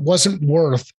stupid. It wasn't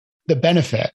worth the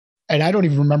benefit. And I don't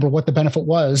even remember what the benefit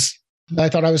was that I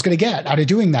thought I was going to get out of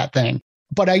doing that thing.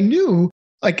 But I knew,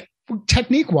 like,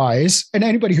 technique wise, and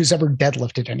anybody who's ever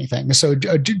deadlifted anything. So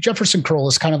a Jefferson curl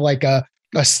is kind of like a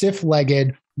stiff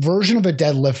legged version of a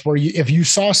deadlift where if you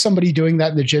saw somebody doing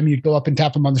that in the gym, you'd go up and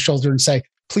tap them on the shoulder and say,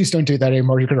 please don't do that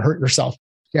anymore. You're going to hurt yourself.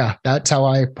 Yeah. That's how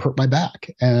I hurt my back.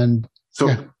 And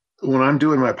when I'm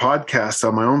doing my podcast,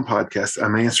 on my own podcast,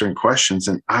 I'm answering questions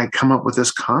and I come up with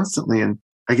this constantly and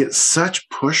I get such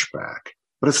pushback,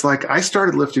 but it's like I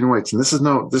started lifting weights, and I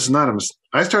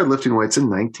started lifting weights in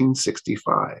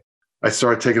 1965. I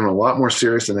started taking them a lot more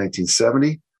serious in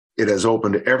 1970. It has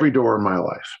opened every door in my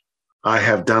life. I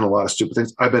have done a lot of stupid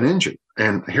things. I've been injured.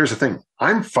 And here's the thing.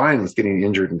 I'm fine with getting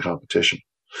injured in competition.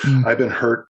 I've been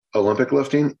hurt Olympic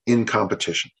lifting in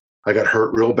competition. I got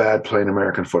hurt real bad playing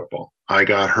American football. I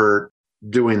got hurt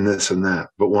doing this and that.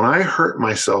 But when I hurt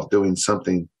myself doing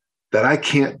something that I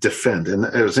can't defend. And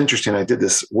it was interesting. I did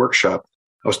this workshop.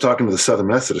 I was talking to the Southern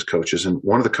Methodist coaches, and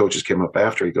one of the coaches came up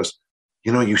after. He goes,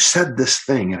 you said this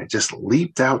thing, and it just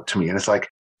leaped out to me. And it's like,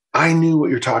 I knew what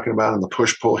you're talking about in the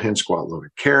push, pull, hinge, squat,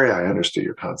 loaded carry. I understood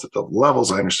your concept of levels.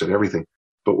 I understood everything.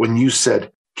 But when you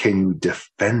said, can you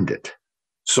defend it?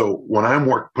 So when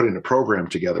I'm putting a program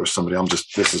together with somebody,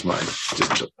 this is mine,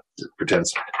 just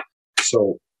pretense.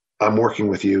 So I'm working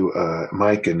with you,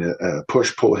 Mike, and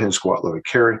push, pull, hinge, squat, loaded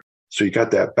carry. So you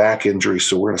got that back injury.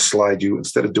 So we're going to slide you.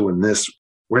 Instead of doing this,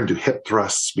 we're going to do hip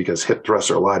thrusts because hip thrusts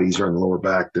are a lot easier in the lower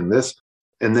back than this.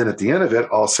 And then at the end of it,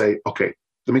 I'll say, okay,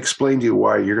 let me explain to you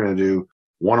why you're going to do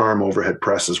one arm overhead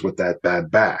presses with that bad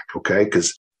back. Okay.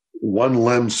 Because one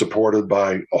limb supported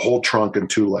by a whole trunk and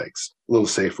two legs, a little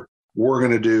safer. We're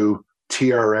going to do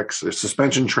TRX, or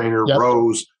suspension trainer,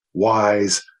 rows,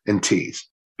 Ys, and Ts,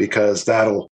 because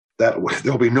there'll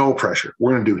be no pressure.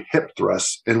 We're going to do hip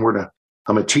thrusts, and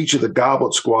I'm going to teach you the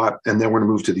goblet squat, and then we're going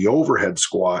to move to the overhead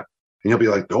squat. And you'll be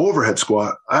like, the overhead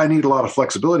squat, I need a lot of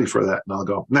flexibility for that. And I'll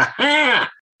go, nah.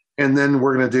 And then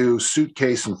we're going to do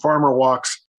suitcase and farmer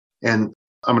walks. And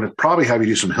I'm going to probably have you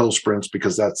do some hill sprints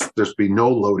because there's be no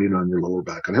loading on your lower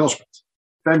back on hill sprints.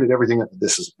 Defended everything.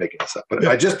 This is making this up, but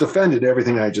I just defended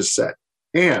everything I just said.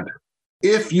 And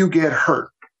if you get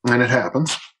hurt, and it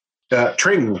happens,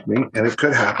 training with me, and it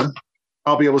could happen,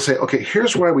 I'll be able to say, okay,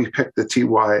 here's why we picked the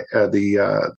TY,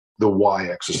 the Y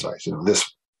exercise. This,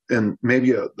 and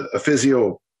maybe a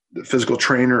physical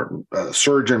trainer, a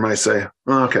surgeon might say,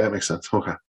 oh, okay, that makes sense.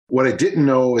 Okay. What I didn't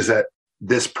know is that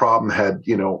this problem had,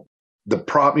 the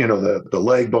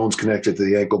leg bone's connected to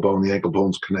the ankle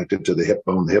bone's connected to the hip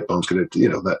bone's connected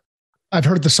to, that. I've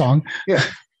heard the song. Yeah.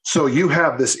 So you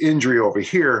have this injury over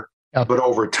here, but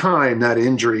over time that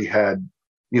injury had,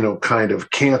 kind of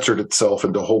cancered itself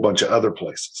into a whole bunch of other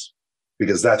places,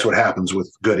 because that's what happens with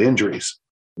good injuries.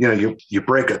 You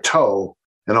break a toe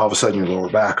and all of a sudden your lower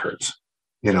back hurts.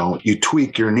 You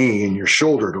tweak your knee and your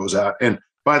shoulder goes out. And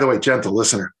by the way, gentle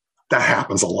listener, that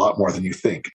happens a lot more than you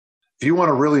think. If you want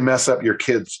to really mess up your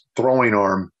kid's throwing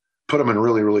arm, put them in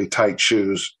really, really tight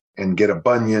shoes and get a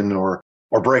bunion or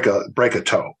break a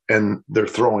toe, and their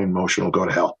throwing motion will go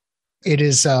to hell. It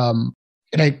is, and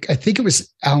I think it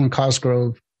was Alan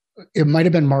Cosgrove. It might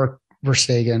have been Mark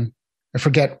Verstegen. I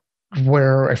forget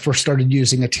where I first started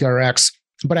using a TRX,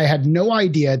 but I had no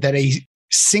idea that a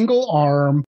single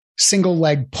arm, single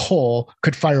leg pull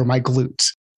could fire my glutes.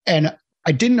 And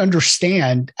I didn't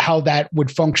understand how that would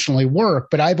functionally work,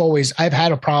 but I've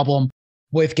had a problem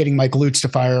with getting my glutes to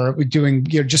fire, doing,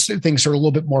 just things that are a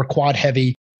little bit more quad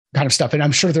heavy kind of stuff. And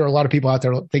I'm sure there are a lot of people out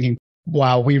there thinking,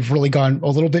 wow, we've really gone a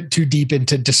little bit too deep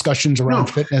into discussions around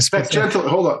fitness.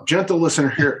 Hold up, gentle listener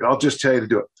here. I'll just tell you to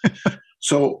do it.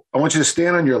 So I want you to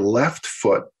stand on your left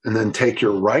foot and then take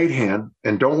your right hand,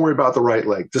 and don't worry about the right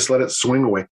leg. Just let it swing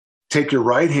away. Take your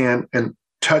right hand and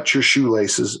touch your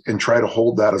shoelaces and try to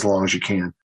hold that as long as you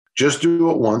can. Just do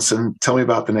it once and tell me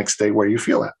about the next day where you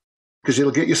feel at, because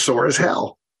it'll get you sore as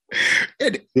hell.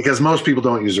 Because most people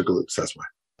don't use their glutes. That's why.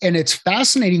 And it's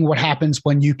fascinating what happens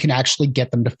when you can actually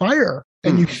get them to fire,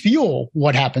 and you feel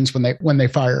what happens when they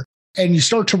fire, and you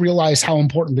start to realize how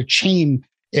important the chain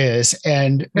is.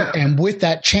 And with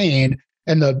that chain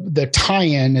and the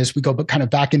tie-in, as we go kind of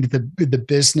back into the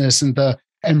business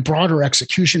and broader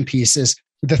execution pieces,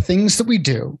 the things that we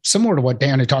do, similar to what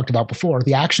Dan had talked about before,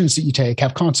 the actions that you take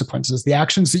have consequences. The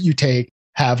actions that you take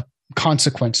have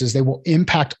consequences. They will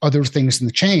impact other things in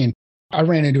the chain. I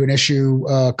ran into an issue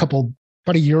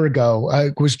about a year ago. I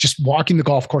was just walking the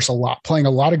golf course a lot, playing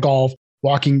a lot of golf,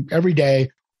 walking every day,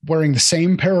 wearing the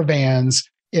same pair of Vans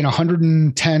in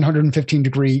 110, 115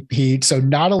 degree heat. So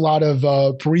not a lot of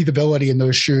breathability in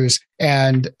those shoes.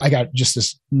 And I got just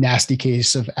this nasty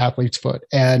case of athlete's foot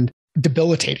and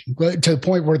debilitating, to the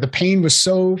point where the pain was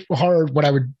so hard what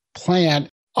I would plant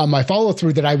on my follow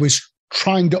through that I was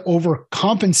trying to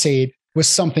overcompensate with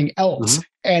something else.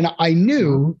 And I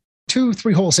knew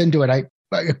 2-3 holes into it, I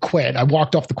quit. I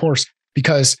walked off the course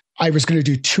because I was going to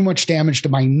do too much damage to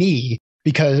my knee,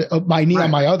 because of my knee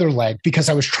on my other leg, because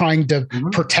I was trying to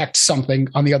protect something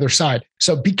on the other side.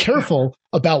 So be careful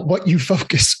about what you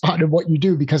focus on and what you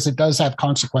do, because it does have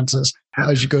consequences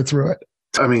as you go through it.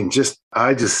 I mean,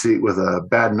 I just see it with a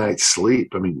bad night's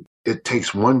sleep. I mean, it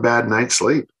takes one bad night's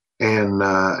sleep and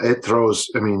it throws,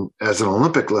 I mean, as an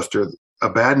Olympic lifter, a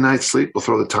bad night's sleep will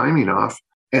throw the timing off.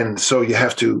 And so you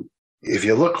have to, if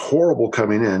you look horrible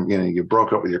coming in, you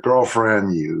broke up with your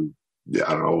girlfriend,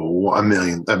 I don't know, a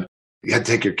million. You had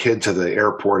to take your kid to the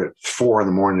airport at 4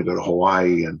 a.m. to go to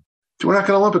Hawaii. And we're not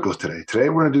going to Olympic lift today. Today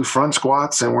we're going to do front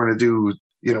squats, and we're going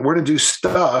to do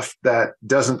stuff that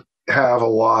doesn't have a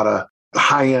lot of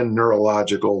high-end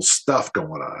neurological stuff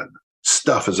going on.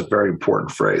 Stuff is a very important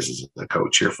phrase as a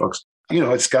coach here, folks.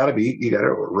 It's got to be, you got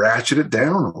to ratchet it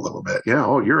down a little bit.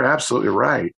 You're absolutely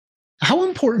right. How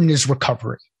important is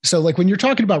recovery? So like when you're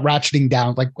talking about ratcheting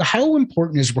down, like how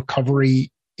important is recovery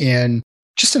in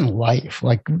life?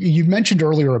 Like you mentioned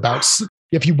earlier about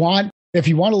if you want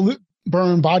to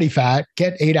burn body fat,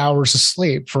 get 8 hours of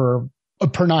sleep per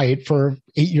night for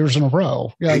 8 years in a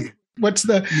row. Like what's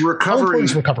the recovery? How important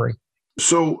is recovery?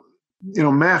 So,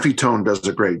 Maffetone does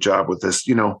a great job with this.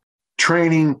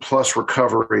 Training plus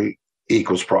recovery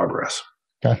equals progress.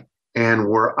 Okay. And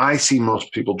where I see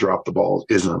most people drop the ball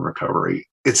is on recovery.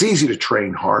 It's easy to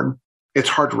train hard. It's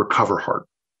hard to recover hard.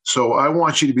 So I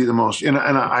want you to be the most, and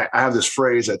I have this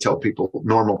phrase I tell people,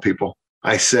 normal people,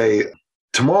 I say,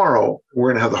 tomorrow we're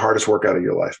going to have the hardest workout of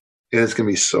your life. And it's going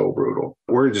to be so brutal.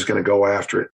 We're just going to go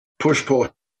after it. Push, pull,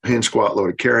 hinge, squat,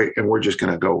 loaded carry, and we're just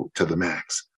going to go to the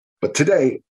max. But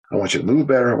today, I want you to move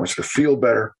better. I want you to feel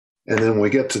better. And then when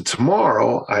we get to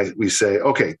tomorrow, we say,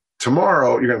 okay,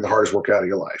 tomorrow you're going to have the hardest workout of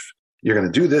your life. You're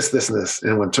going to do this, this, and this.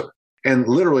 And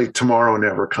literally tomorrow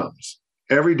never comes.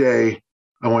 Every day,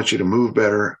 I want you to move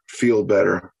better, feel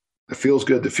better. It feels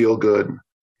good to feel good.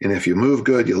 And if you move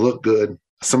good, you look good.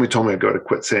 Somebody told me I got to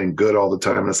quit saying good all the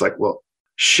time. And it's like, well,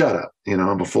 shut up. I'm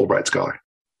a Fulbright scholar.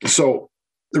 So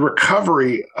the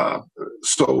recovery,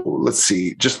 so let's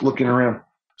see, just looking around.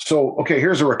 So, okay,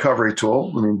 here's a recovery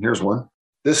tool. I mean, here's one.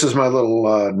 This is my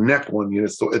little neck one.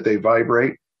 They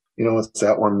vibrate. It's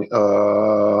that one.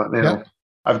 Now,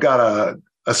 I've got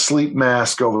a sleep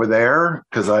mask over there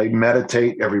because I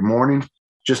meditate every morning.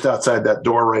 Just outside that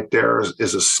door right there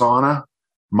is a sauna.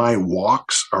 My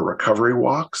walks are recovery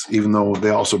walks, even though they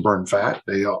also burn fat.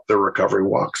 They're recovery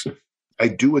walks. I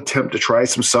do attempt to try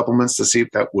some supplements to see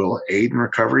if that will aid in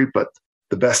recovery, but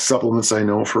the best supplements I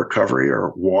know for recovery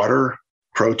are water,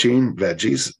 protein,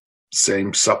 veggies,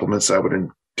 same supplements I would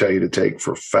tell you to take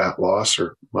for fat loss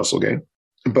or muscle gain.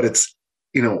 But it's,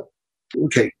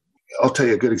 okay, I'll tell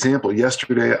you a good example.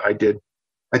 Yesterday, I did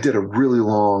a really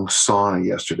long sauna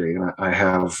yesterday, and I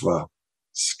have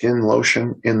skin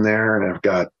lotion in there, and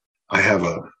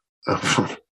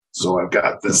so I've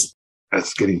got this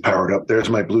that's getting powered up. There's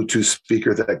my Bluetooth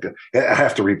speaker I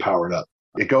have to repower it up.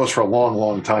 It goes for a long,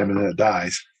 long time, and then it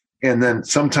dies. And then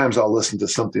sometimes I'll listen to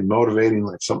something motivating,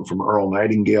 like something from Earl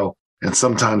Nightingale, and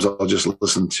sometimes I'll just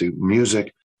listen to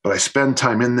music. But I spend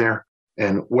time in there,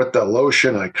 and with the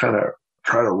lotion, I kind of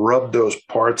try to rub those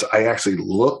parts. I actually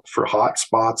look for hot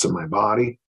spots in my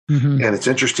body. Mm-hmm. And it's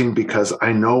interesting because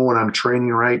I know when I'm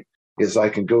training right is I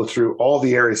can go through all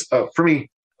the areas. For me,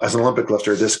 as an Olympic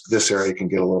lifter, this area can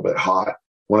get a little bit hot.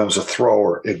 When I was a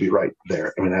thrower, it'd be right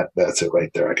there. I mean, that's it right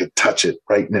there. I could touch it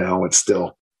right now.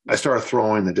 I started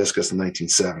throwing the discus in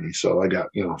 1970. So I got,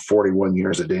 41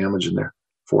 years of damage in there.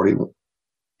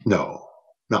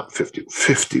 not 50,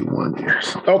 51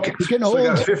 years. Okay. You're getting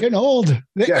old. 50, getting old.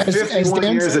 Yeah,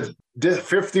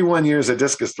 51 years of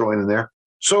discus throwing in there.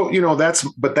 So,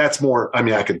 that's more, I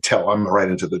mean, I can tell I'm right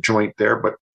into the joint there,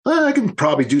 but I can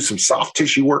probably do some soft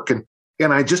tissue work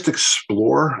and I just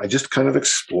explore. I just kind of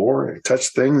explore. I touch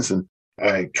things and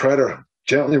I try to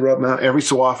gently rub them out every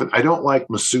so often. I don't like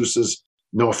masseuses,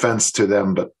 no offense to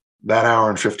them, but that hour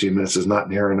and 15 minutes is not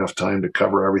near enough time to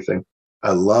cover everything.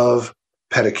 I love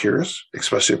pedicures,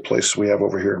 especially a place we have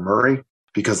over here in Murray,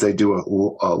 because they do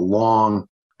a long,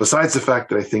 besides the fact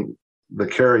that I think the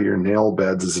care of your nail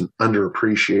beds is an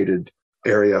underappreciated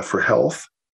area for health.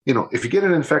 If you get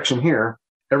an infection here,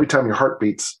 every time your heart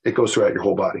beats, it goes throughout your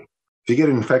whole body. If you get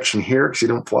an infection here because you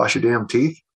don't floss your damn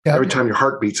teeth, every time your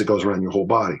heart beats, it goes around your whole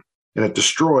body and it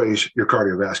destroys your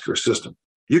cardiovascular system.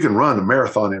 You can run a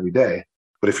marathon every day,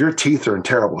 but if your teeth are in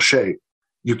terrible shape,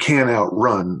 you can't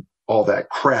outrun all that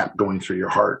crap going through your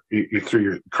heart, through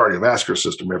your cardiovascular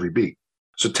system every beat.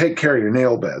 So take care of your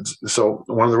nail beds. So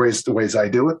one of the ways I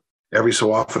do it, every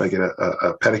so often I get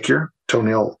a pedicure,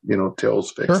 toenail,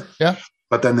 tails fixed. Sure, yeah.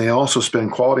 But then they also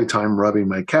spend quality time rubbing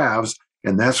my calves.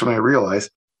 And that's when I realize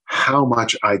how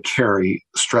much I carry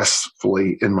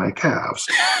stressfully in my calves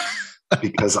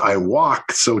because I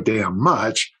walk so damn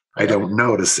much, I don't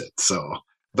notice it. So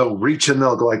they'll reach and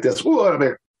they'll go like this. Well,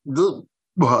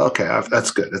 okay,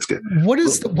 that's good. That's good. What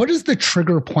does the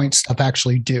trigger point stuff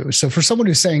actually do? So for someone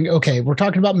who's saying, okay, we're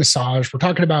talking about massage, we're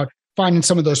talking about finding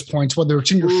some of those points, whether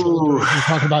it's in your shoulder, we're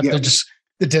talking about the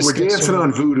discus. We're dancing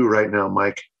on voodoo right now,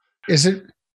 Mike. Is it?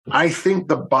 I think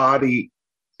the body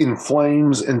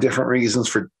inflames in different reasons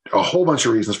for a whole bunch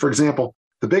of reasons. For example,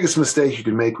 the biggest mistake you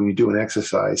can make when you do an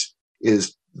exercise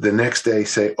is the next day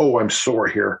say, oh, I'm sore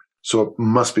here, so it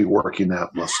must be working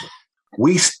that muscle.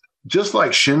 Just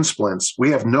like shin splints, we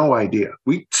have no idea.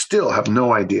 We still have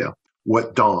no idea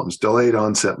what DOMS, delayed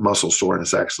onset muscle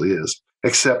soreness, actually is.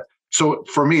 So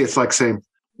for me, it's like saying,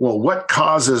 well, what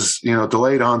causes,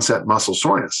 delayed onset muscle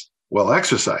soreness? Well,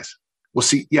 exercise. Well,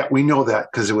 see, yeah, we know that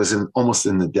because it was almost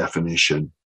in the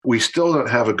definition. We still don't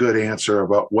have a good answer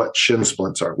about what shin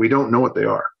splints are. We don't know what they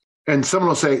are. And someone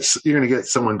will say, you're going to get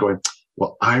someone going,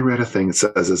 well, I read a thing that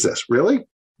says it's this. Really?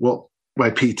 Well, my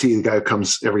PT, the guy who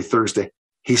comes every Thursday,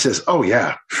 he says, oh,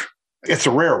 yeah, it's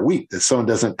a rare week that someone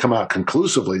doesn't come out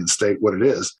conclusively and state what it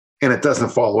is, and it doesn't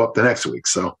follow up the next week.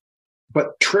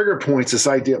 But trigger points, this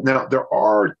idea. Now, there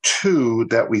are two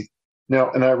that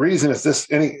and our reason is this,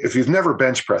 if you've never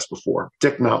bench pressed before,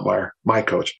 Dick Montmeyer, my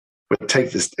coach, would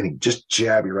take this and he'd just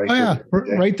jab you right there.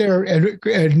 Right there. And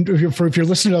if you're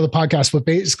listening to the podcast, but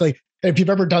basically, if you've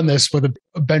ever done this with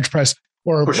a bench press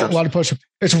or push-ups. A lot of push-ups,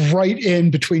 it's right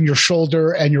in between your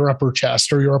shoulder and your upper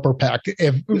chest or your upper pec.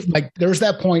 If there's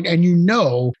that point and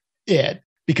it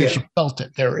because you felt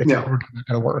it there. If it were going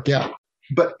to work. Yeah.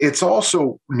 But it's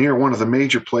also near one of the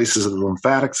major places of the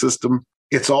lymphatic system.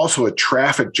 It's also a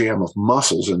traffic jam of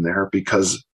muscles in there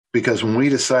because when we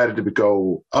decided to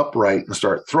go upright and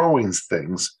start throwing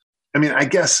things, I mean, I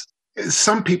guess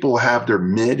some people have their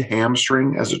mid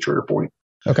hamstring as a trigger point.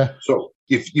 Okay. So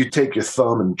if you take your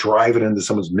thumb and drive it into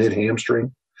someone's mid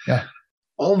hamstring,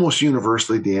 almost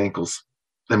universally the ankles,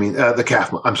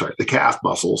 the calf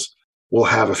muscles will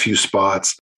have a few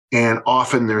spots. And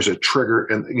often there's a trigger,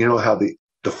 and you know how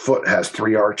the foot has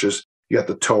three arches. You got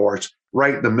the toe arch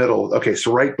right in the middle. Okay,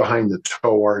 so right behind the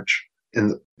toe arch,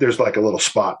 and there's like a little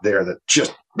spot there that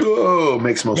just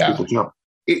makes most people jump.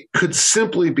 It could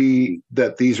simply be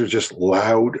that these are just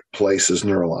loud places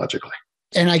neurologically.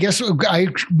 And I guess I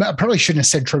probably shouldn't have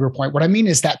said trigger point. What I mean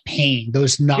is that pain,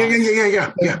 those knots.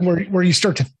 Yeah. Where you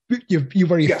start to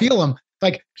feel them.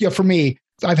 Like, for me,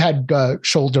 I've had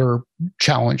shoulder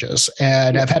challenges,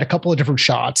 and I've had a couple of different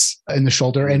shots in the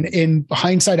shoulder. And in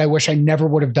hindsight, I wish I never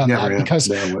would have done that because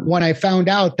when I found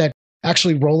out that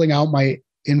actually rolling out my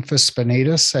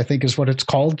infraspinatus, I think is what it's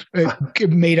called, it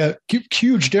made a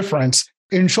huge difference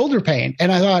in shoulder pain.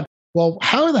 And I thought, well,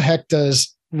 how the heck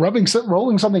does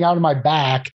rolling something out of my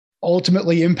back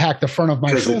ultimately impact the front of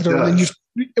my shoulder?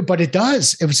 But it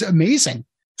does. It was amazing.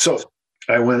 So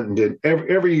I went and did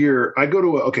every year I go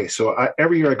to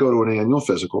every year I go to an annual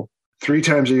physical. 3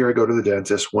 times a year I go to the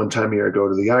dentist. 1 time a year I go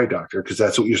to the eye doctor because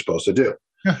that's what you're supposed to do.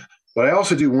 Yeah. But I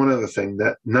also do one other thing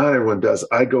that not everyone does.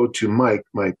 I go to Mike,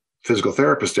 my physical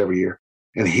therapist, every year,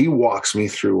 and he walks me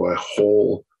through a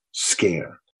whole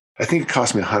scan. I think it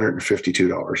cost me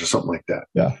 $152 or something like that.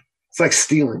 Yeah. It's like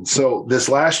stealing. So this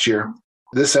last year,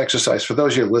 this exercise, for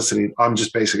those of you listening, I'm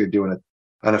just basically doing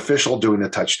doing a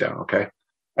touchdown. Okay.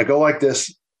 I go like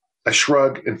this. I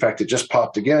shrug. In fact, it just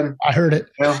popped again. I heard it.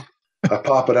 I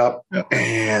pop it up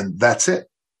and that's it.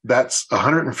 That's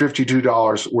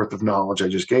 $152 worth of knowledge I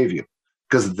just gave you,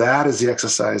 because that is the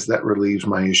exercise that relieves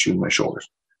my issue in my shoulders.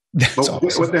 But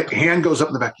awesome. When the hand goes up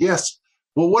in the back, yes.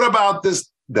 Well, what about this?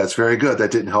 That's very good.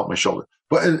 That didn't help my shoulder.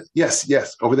 But yes.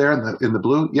 Over there in the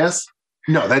blue, yes.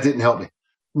 No, that didn't help me.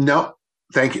 No,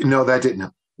 thank you. No, that didn't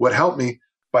help. What helped me,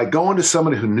 by going to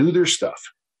somebody who knew their stuff,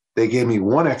 they gave me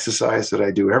one exercise that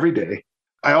I do every day.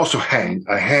 I also hang.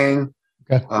 I hang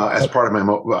as part of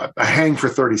my I hang for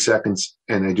 30 seconds,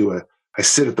 and I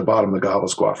sit at the bottom of the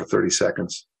goblet squat for 30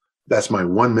 seconds. That's my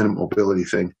 1 minute mobility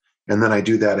thing. And then I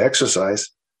do that exercise.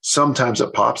 Sometimes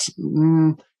it pops.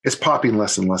 It's popping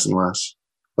less and less and less.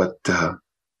 But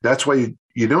that's why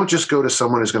you don't just go to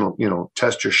someone who's going to,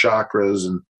 test your chakras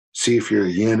and see if your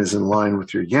yin is in line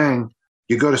with your yang.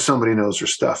 You go to somebody who knows their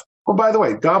stuff. Oh, by the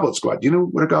way, goblet squat. Do you know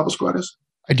what a goblet squat is?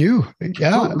 I do.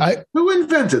 Yeah. Who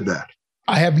invented that?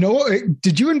 I have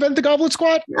did you invent the goblet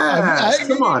squat? Yeah,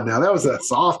 come on now. That was a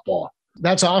softball.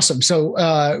 That's awesome.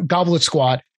 So goblet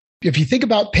squat, if you think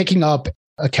about picking up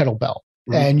a kettlebell,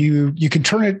 and you can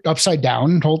turn it upside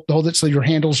down, hold it so your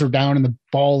handles are down and the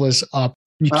ball is up.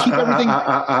 You keep everything.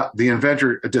 The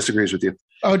inventor disagrees with you.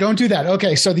 Oh, don't do that.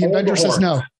 Okay. So the inventor says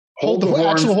no. Hold the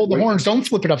horns. Don't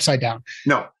flip it upside down.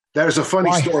 No, there's a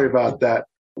funny story about that.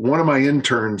 One of my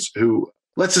interns who,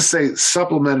 let's just say,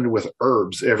 supplemented with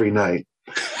herbs every night,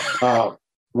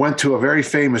 went to a very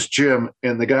famous gym,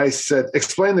 and the guy said,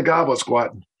 explain the goblet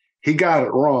squat. He got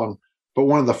it wrong. But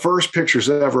one of the first pictures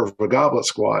ever of a goblet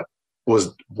squat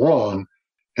was wrong.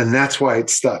 And that's why it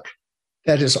stuck.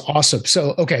 That is awesome.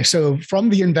 So from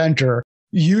the inventor,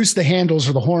 use the handles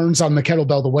or the horns on the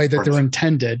kettlebell the way that they're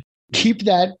intended. Keep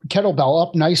that kettlebell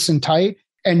up nice and tight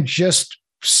and just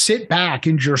sit back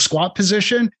in your squat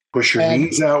position. Push your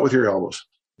knees out with your elbows.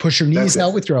 Push your knees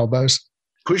out with your elbows.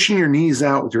 Pushing your knees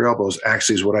out with your elbows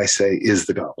actually is what I say is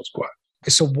the goblet squat.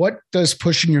 So what does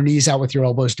pushing your knees out with your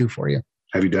elbows do for you?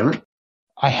 Have you done it?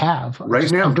 I have.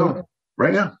 Right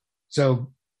now.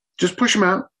 So just push him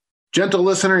out. Gentle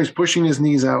listener, he's pushing his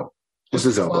knees out with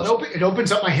his elbows. Well, it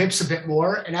opens up my hips a bit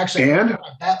more, and actually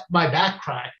my back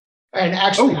crack. And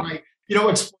actually,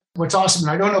 what's awesome,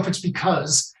 and I don't know if it's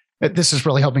because this is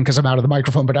really helping because I'm out of the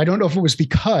microphone, but I don't know if it was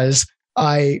because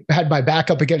I had my back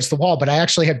up against the wall, but I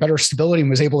actually had better stability and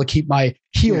was able to keep my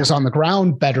heels on the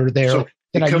ground better there. So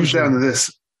it comes down to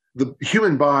this. The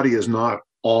human body is not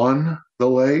on the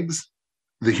legs.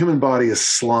 The human body is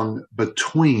slung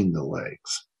between the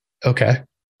legs. Okay.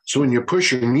 So when you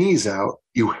push your knees out,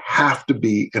 you have to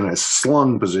be in a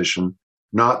slung position,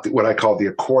 not what I call the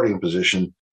accordion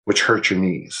position, which hurts your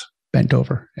knees. Bent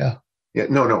over. Yeah. Yeah.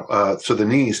 No. So the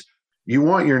knees, you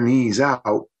want your knees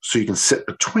out so you can sit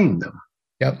between them.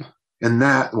 Yep. And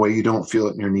that way you don't feel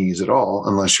it in your knees at all,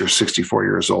 unless you're 64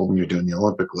 years old and you're doing the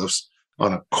Olympic lifts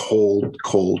on a cold,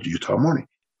 cold Utah morning.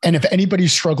 And if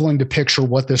anybody's struggling to picture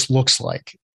what this looks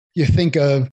like, you think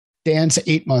of Dan's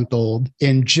 8-month-old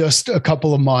in just a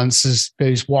couple of months as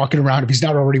he's walking around, if he's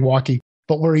not already walking,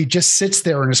 but where he just sits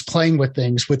there and is playing with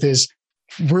things with his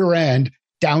rear end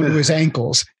down to his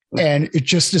ankles. And it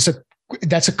just is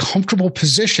that's a comfortable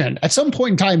position. At some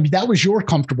point in time, that was your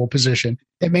comfortable position.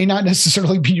 It may not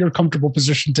necessarily be your comfortable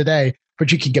position today,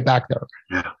 but you can get back there.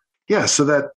 Yeah. Yeah. So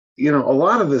that, a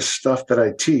lot of this stuff that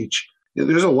I teach,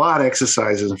 there's a lot of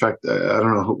exercises. In fact, I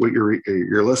don't know what your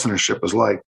listenership is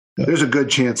like. There's a good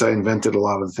chance I invented a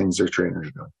lot of the things their trainers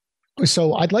are doing.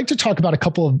 So I'd like to talk about a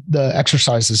couple of the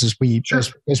exercises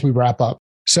as we wrap up.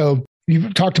 So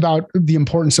you talked about the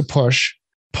importance of push,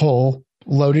 pull,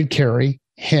 loaded carry,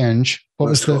 hinge.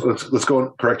 Let's go in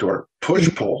correct order.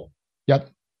 Push, pull. Yep.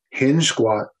 Hinge,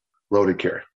 squat, loaded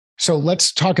carry. So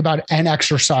let's talk about an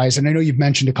exercise. And I know you've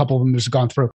mentioned a couple of them as we've gone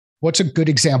through. What's a good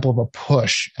example of a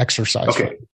push exercise?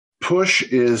 Okay. Push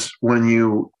is when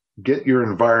you get your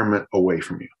environment away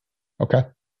from you. Okay.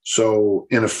 So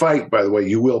in a fight, by the way,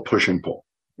 you will push and pull.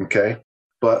 Okay.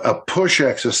 But a push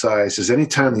exercise is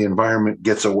anytime the environment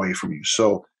gets away from you.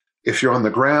 So if you're on the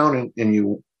ground and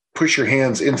you push your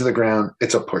hands into the ground,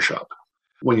 it's a push up.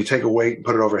 When you take a weight and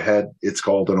put it overhead, it's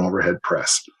called an overhead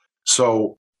press.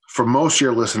 So for most of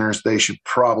your listeners, they should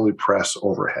probably press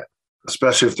overhead,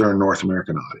 especially if they're a North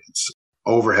American audience.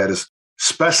 Overhead is,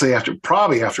 especially after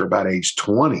about age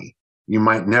 20, you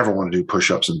might never want to do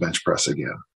push-ups and bench press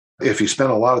again. If you spend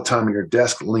a lot of time at your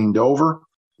desk leaned over,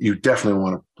 you definitely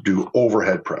want to do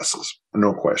overhead presses,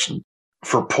 no question.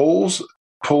 For pulls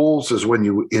is when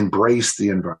you embrace the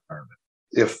environment.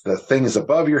 If the thing is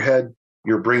above your head,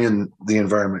 you're bringing the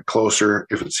environment closer.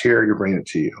 If it's here, you're bringing it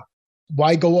to you.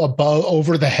 Why go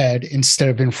over the head instead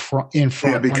of in front?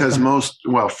 Yeah, because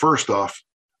first off,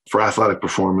 for athletic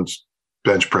performance,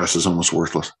 bench press is almost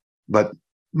worthless. But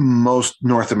Most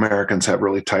North Americans have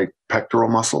really tight pectoral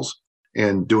muscles,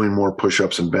 and doing more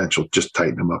push-ups and bench will just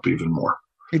tighten them up even more.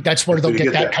 That's where they'll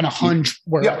get that kind of hunch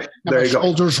where my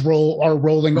shoulders are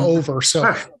rolling over.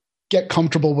 So get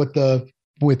comfortable with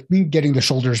getting the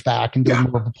shoulders back and doing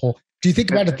more of a pull. Do you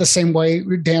think about it the same way,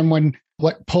 Dan, when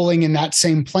pulling in that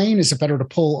same plane? Is it better to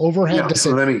pull overhead?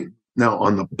 Now,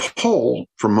 on the pull,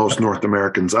 for most North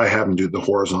Americans, I have them do the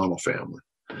horizontal family.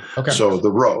 Okay. So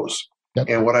the rows. Yep.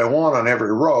 And what I want on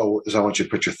every row is I want you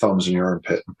to put your thumbs in your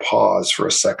armpit and pause for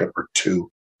a second or two.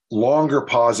 Longer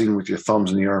pausing with your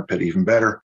thumbs in the armpit, even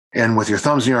better. And with your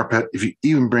thumbs in the armpit, if you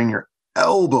even bring your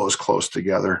elbows close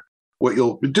together, what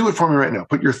you'll do it for me right now.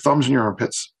 Put your thumbs in your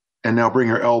armpits and now bring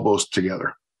your elbows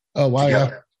together. Oh, wow.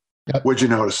 Together. Yeah. Yep. What'd you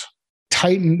notice?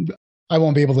 Tighten. I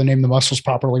won't be able to name the muscles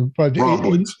properly, but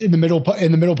in the middle part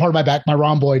of my back, my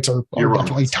rhomboids are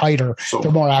definitely tighter. So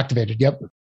they're more activated. Yep.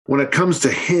 When it comes to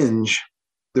Hinge,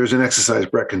 there's an exercise,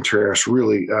 Brett Contreras,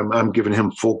 really, I'm giving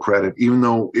him full credit, even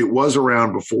though it was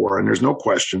around before, and there's no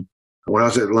question. When I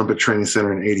was at Olympic Training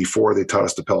Center in 84, they taught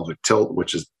us the pelvic tilt,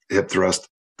 which is hip thrust,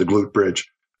 the glute bridge.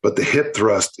 But the hip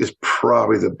thrust is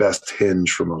probably the best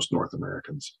hinge for most North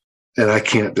Americans. And I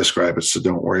can't describe it, so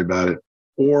don't worry about it.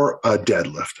 Or a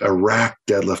deadlift, a rack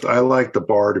deadlift. I like the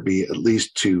bar to be at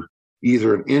least to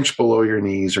either an inch below your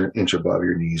knees or an inch above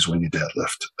your knees when you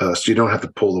deadlift. So you don't have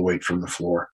to pull the weight from the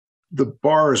floor. The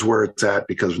bar is where it's at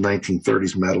because of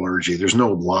 1930s metallurgy. There's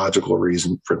no logical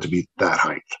reason for it to be that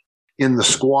height. In the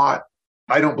squat,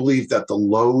 I don't believe that the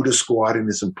load of squatting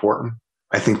is important.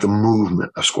 I think the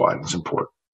movement of squatting is important.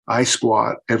 I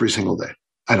squat every single day.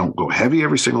 I don't go heavy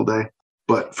every single day,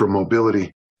 but for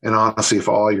mobility, and honestly, if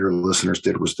all your listeners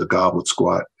did was the goblet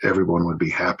squat, everyone would be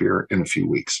happier in a few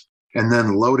weeks. And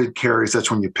then loaded carries,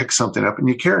 that's when you pick something up and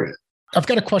you carry it. I've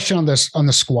got a question on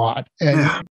the squat.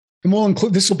 And we'll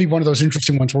include, this will be one of those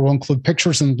interesting ones where we'll include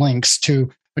pictures and links to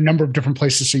a number of different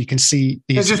places so you can see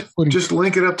these. Just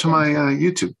link it up to my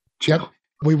YouTube channel. Yep,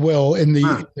 we will in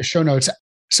the show notes.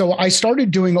 So I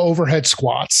started doing overhead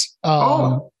squats.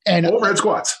 And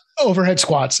overhead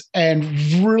squats. And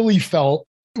really felt,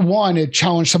 one, it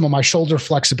challenged some of my shoulder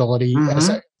flexibility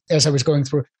as I was going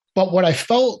through. But what I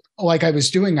felt like I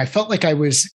was doing, I felt like I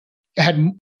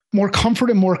had more comfort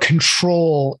and more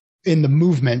control in the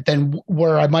movement than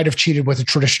where I might have cheated with a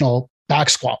traditional back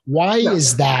squat. Why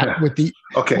is that with the,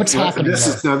 what's happening?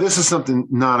 This is something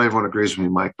not everyone agrees with me,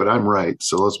 Mike, but I'm right.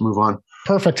 So let's move on.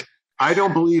 Perfect. I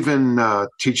don't believe in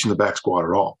teaching the back squat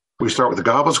at all. We start with the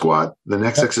goblet squat. The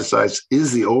next exercise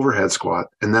is the overhead squat.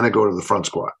 And then I go to the front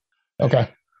squat. Okay.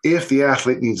 If the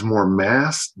athlete needs more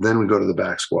mass, then we go to the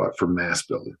back squat for mass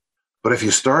building. But if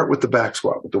you start with the back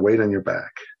squat, with the weight on your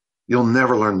back, you'll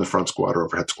never learn the front squat or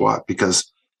overhead squat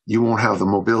because you won't have the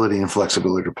mobility and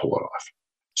flexibility to pull it off.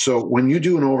 So when you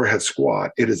do an overhead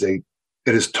squat, it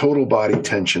is total body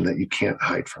tension that you can't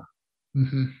hide from.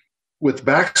 Mm-hmm. With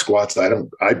back squats, do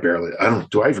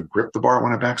I even grip the bar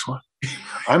when I back squat?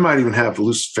 I might even have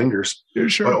loose fingers.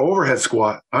 Sure. But overhead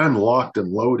squat, I'm locked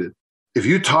and loaded. If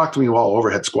you talk to me while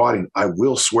overhead squatting, I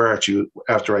will swear at you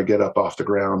after I get up off the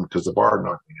ground because the bar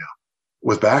knocked me out.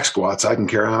 With back squats, I can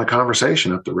carry on a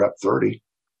conversation up to rep 30.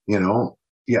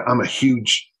 I'm a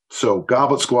huge, so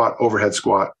goblet squat, overhead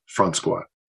squat, front squat.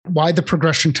 Why the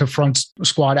progression to front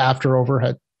squat after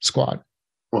overhead squat?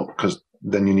 Well, because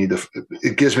then you need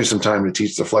it gives me some time to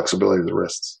teach the flexibility of the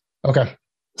wrists. Okay.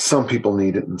 Some people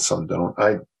need it and some don't.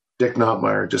 Dick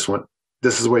Knottmeyer just went,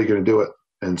 this is the way you're going to do it.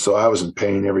 And so I was in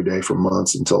pain every day for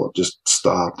months until it just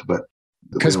stopped. But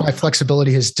because my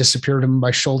flexibility has disappeared in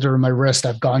my shoulder and my wrist,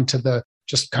 I've gone to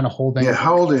just kind of holding. Yeah.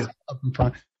 How old are you? Up in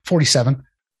front. 47.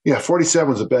 Yeah. 47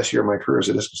 was the best year of my career as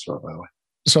a discus thrower, by the way.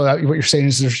 So what you're saying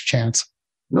is there's a chance.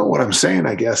 No, what I'm saying,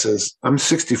 I guess, is I'm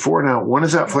 64 now. When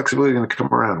is that flexibility going to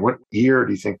come around? What year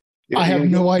do you think? I have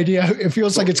no idea. It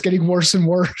feels like it's getting worse and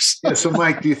worse. So,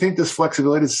 Mike, do you think this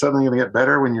flexibility is suddenly going to get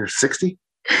better when you're 60?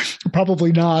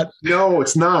 Probably not. No,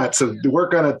 it's not. So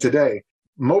work on it today.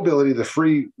 Mobility, the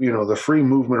free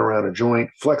movement around a joint.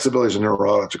 Flexibility is a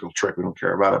neurological trick. We don't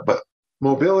care about it. But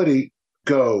mobility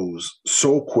goes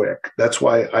so quick. That's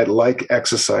why I like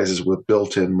exercises with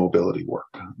built-in mobility work.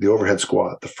 The overhead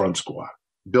squat, the front squat,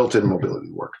 built-in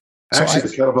mobility work. Actually, the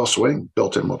kettlebell swing,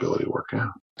 built-in mobility work. Yeah.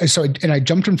 So, and I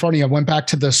jumped in front of you. I went back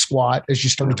to the squat as you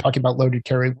started talking about loaded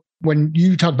carry. When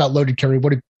you talk about loaded carry,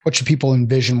 what should people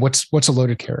envision? What's a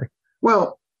loaded carry?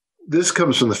 Well, this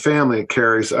comes from the family of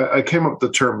carries. I came up with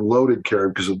the term loaded carry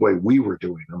because of the way we were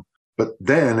doing them. But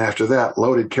then after that,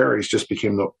 loaded carries just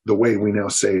became the way we now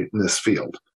say it in this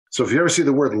field. So if you ever see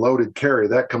the word loaded carry,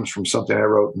 that comes from something I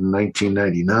wrote in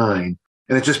 1999,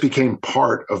 and it just became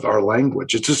part of our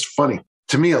language. It's just funny.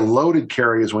 To me, a loaded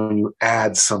carry is when you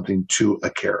add something to a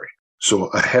carry. So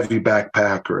a heavy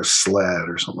backpack or a sled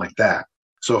or something like that.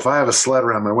 So if I have a sled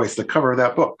around my waist, the cover of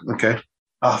that book, okay,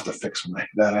 I'll have to fix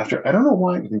that after. I don't know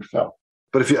why anything fell.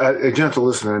 But if you, a gentle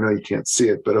listener, I know you can't see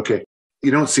it, but okay,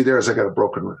 you don't see there as I got a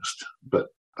broken wrist. But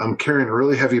I'm carrying a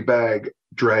really heavy bag,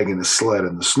 dragging a sled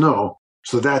in the snow.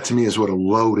 So that to me is what a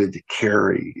loaded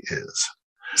carry is.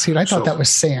 See, I thought that was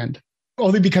sand.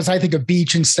 Only because I think of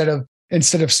beach instead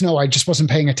of snow. I just wasn't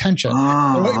paying attention.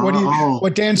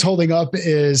 What Dan's holding up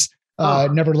is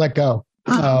never let go.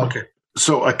 Okay.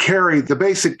 So a carry, the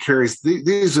basic carries,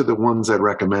 these are the ones I'd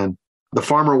recommend. The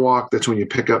farmer walk, that's when you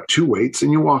pick up 2 weights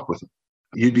and you walk with them.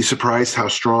 You'd be surprised how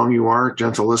strong you are,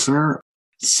 gentle listener.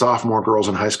 Sophomore girls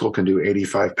in high school can do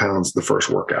 85 pounds the first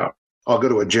workout. I'll go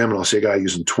to a gym and I'll see a guy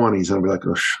using 20s and I'll be like,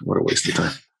 oh, what a waste of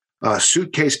time.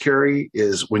 Suitcase carry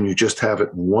is when you just have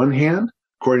it in one hand.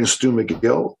 According to Stu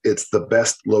McGill, it's the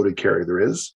best loaded carry there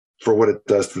is for what it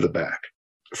does to the back.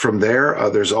 From there,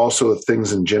 there's also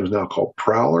things in gyms now called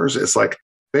prowlers. It's like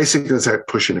basically it's like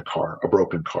pushing a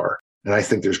broken car. And I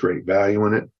think there's great value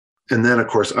in it. And then, of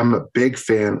course, I'm a big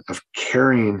fan of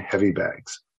carrying heavy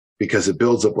bags because it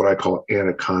builds up what I call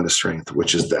anaconda strength,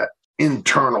 which is that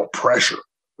internal pressure.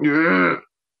 Yeah.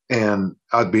 And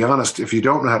I'd be honest, if you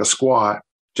don't know how to squat,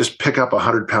 just pick up a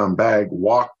 100-pound bag,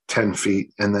 walk 10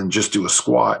 feet, and then just do a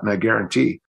squat. And I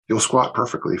guarantee you'll squat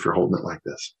perfectly if you're holding it like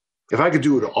this. If I could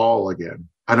do it all again,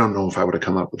 I don't know if I would have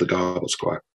come up with the goblet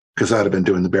squat because I'd have been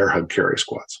doing the bear hug carry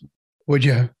squats. Would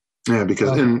you? Yeah, because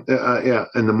and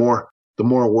the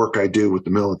more work I do with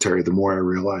the military, the more I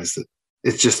realize that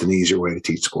it's just an easier way to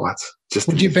teach squats.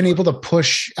 Would you have been able to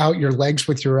push out your legs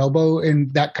with your elbow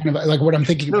and that kind of like what I'm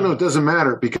thinking? No, it doesn't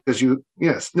matter because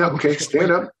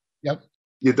stand up. Yep.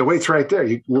 The weight's right there.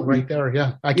 Right there.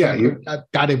 Yeah. I've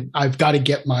got to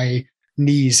get my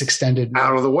knees extended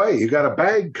out of the way. You got a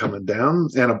bag coming down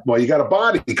and you got a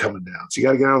body coming down. So you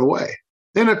got to get out of the way.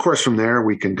 Then, of course, from there,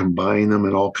 we can combine them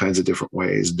in all kinds of different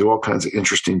ways, do all kinds of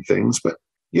interesting things. But,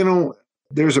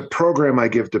 there's a program I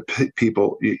give to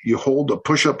people. You hold a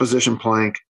push-up position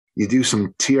plank. You do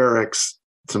some TRX,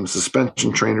 some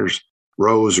suspension trainers,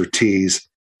 rows or T's.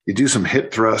 You do some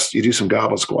hip thrusts. You do some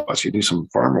goblet squats. You do some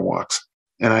farmer walks.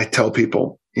 And I tell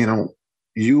people,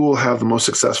 you will have the most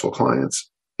successful clients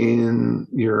in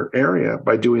your area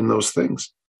by doing those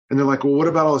things. And they're like, well, what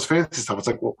about all this fancy stuff? It's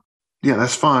like, well, yeah,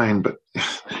 that's fine. But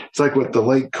it's like what the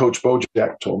late Coach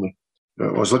Bojack told me.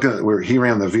 I was looking at where he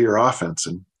ran the Veer offense.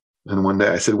 And one day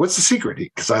I said, what's the secret?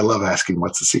 Because I love asking,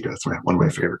 what's the secret? That's one of my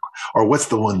favorite. Or what's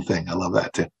the one thing? I love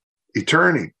that too. He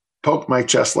turned, he poked my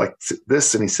chest like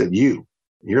this. And he said,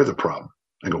 you're the problem.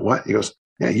 I go, what? He goes,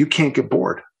 yeah, you can't get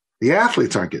bored. The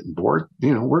athletes aren't getting bored.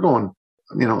 We're going,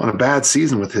 on a bad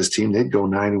season with his team, they'd go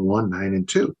 9-1,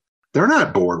 9-2. They're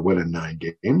not bored winning 9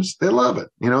 games. They love it.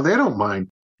 They don't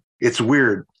mind. It's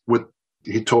weird.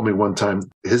 He told me one time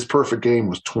his perfect game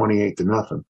was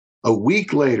 28-0. A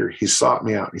week later, he sought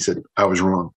me out. He said, I was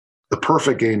wrong. The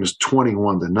perfect game is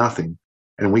 21-0.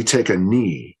 And we take a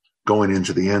knee going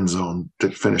into the end zone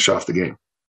to finish off the game.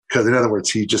 Because in other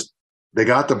words, they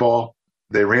got the ball.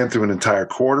 They ran through an entire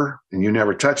quarter and you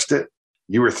never touched it.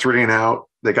 You were 3 and out.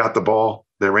 They got the ball.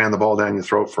 They ran the ball down your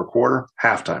throat for a quarter,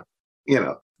 halftime.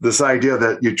 This idea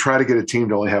that you try to get a team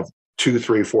to only have 2,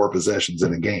 3, 4 possessions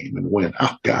in a game and win.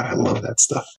 Oh God, I love that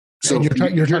stuff. So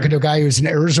you're talking to a guy who's an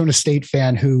Arizona State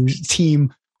fan whose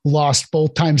team lost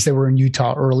both times they were in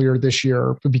Utah earlier this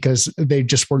year because they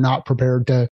just were not prepared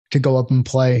to go up and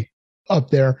play up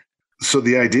there. So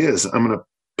the idea is I'm going to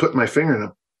put my finger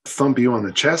and thump you on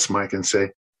the chest, Mike, and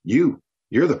say, you're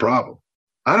the problem.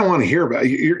 I don't want to hear about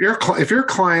if your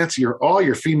clients, all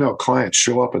your female clients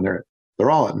show up and they're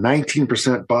all at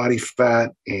 19% body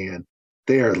fat and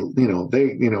they are,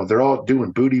 they're all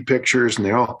doing booty pictures and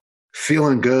they're all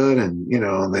feeling good and,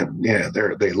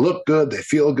 they look good. They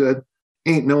feel good.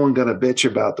 Ain't no one going to bitch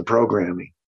about the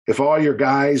programming. If all your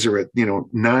guys are at,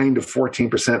 9 to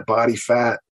 14% body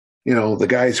fat, the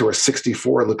guys who are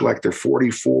 64 look like they're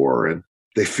 44 and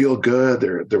they feel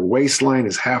good. Their waistline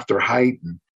is half their height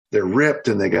and they're ripped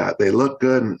and they look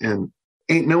good and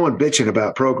ain't no one bitching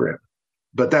about programming.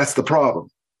 But that's the problem.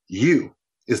 You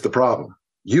is the problem.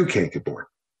 You can't get bored.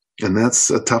 And that's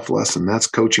a tough lesson. That's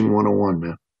coaching 101,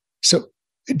 man. So,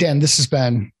 Dan, this has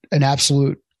been an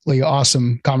absolutely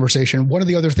awesome conversation. One of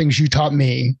the other things you taught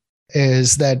me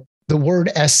is that the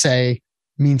word essay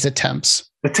means attempts.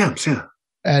 Attempts, yeah.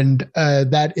 And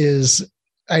that is,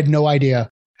 I had no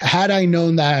idea. Had I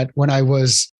known that when I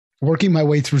was working my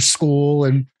way through school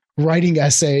and writing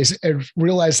essays and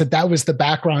realized that was the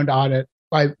background on it,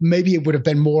 maybe it would have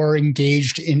been more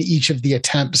engaged in each of the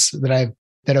attempts that I've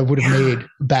that I would have made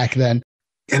back then.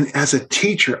 And as a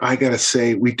teacher, I got to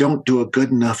say, we don't do a good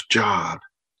enough job.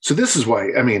 So this is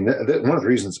why, I mean, one of the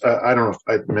reasons, I don't know if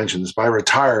I mentioned this, but I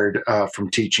retired from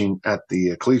teaching at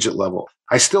the collegiate level.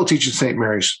 I still teach at St.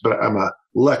 Mary's, but I'm a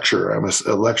lecturer. I'm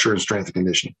a lecturer in strength and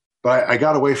conditioning. But I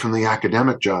got away from the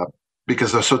academic job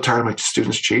because I was so tired of my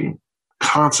students cheating,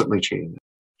 constantly cheating.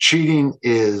 Cheating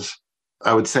is,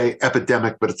 I would say,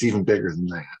 epidemic, but it's even bigger than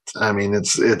that. I mean,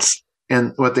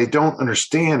 and what they don't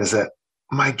understand is that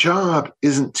my job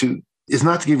is not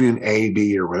to give you an A,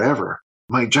 B, or whatever.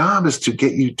 My job is to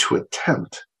get you to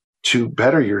attempt to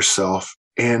better yourself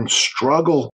and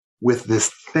struggle with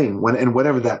this thing and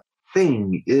whatever that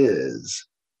thing is,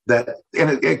 and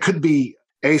it could be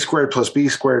A squared plus B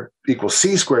squared equals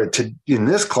C squared in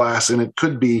this class. And it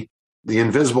could be the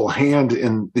invisible hand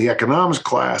in the economics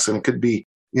class. And it could be,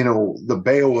 the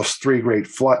Beowulf's 3 great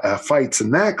fights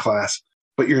in that class.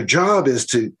 But your job is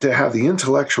to have the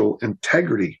intellectual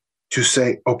integrity to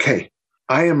say, okay,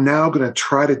 I am now going to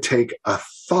try to take a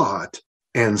thought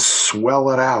and swell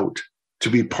it out to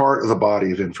be part of the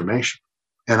body of information.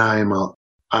 And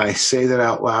I say that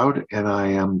out loud, and I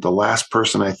am the last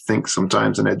person I think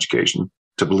sometimes in education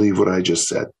to believe what I just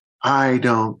said. I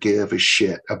don't give a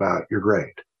shit about your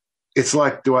grade. It's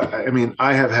like,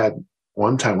 I have had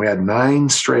one time we had 9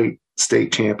 straight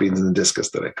state champions in the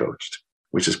discus that I coached,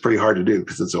 which is pretty hard to do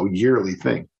because it's a yearly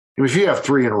thing. I mean, if you have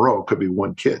 3 in a row, it could be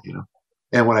one kid,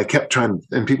 And when I kept trying,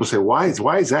 and people say, why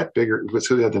is that bigger? Because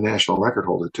they had the national record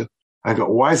holder too. I go,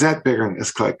 why is that bigger? And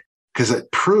it's like, because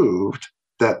it proved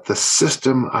that the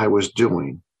system I was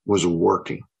doing was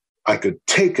working. I could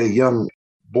take a young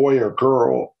boy or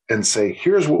girl and say,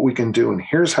 here's what we can do. And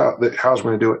here's how we're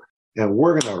going to do it. And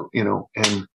we're going to,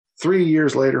 and 3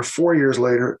 years later, 4 years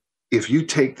later, if you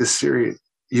take this serious,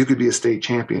 you could be a state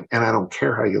champion. And I don't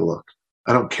care how you look.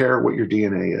 I don't care what your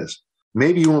DNA is.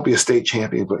 Maybe you won't be a state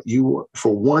champion, but you,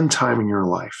 for one time in your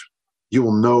life, you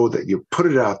will know that you put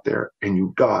it out there and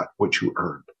you got what you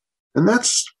earned. And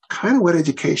that's kind of what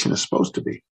education is supposed to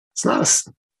be. It's not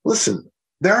listen,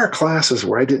 there are classes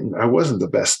where I wasn't the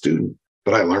best student,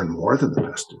 but I learned more than the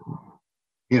best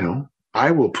student.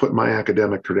 I will put my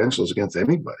academic credentials against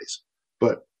anybody's.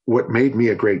 But what made me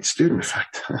a great student, in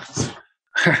fact,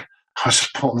 I was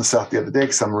just pulling this out the other day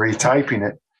because I'm retyping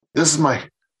it. This is my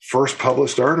first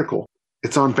published article.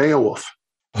 It's on Beowulf.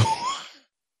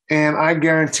 And I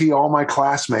guarantee all my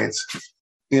classmates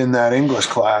in that English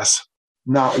class,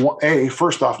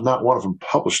 first off, not one of them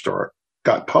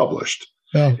got published.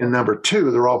 Yeah. And number 2,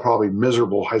 they're all probably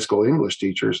miserable high school English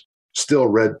teachers, still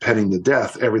red penning to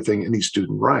death everything any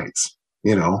student writes.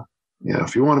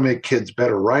 If you want to make kids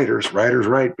better writers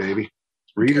write, baby.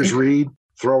 Readers read,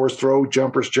 throwers throw,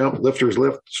 jumpers jump, lifters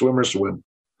lift, swimmers swim.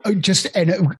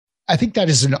 I think that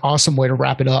is an awesome way to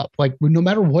wrap it up. Like, no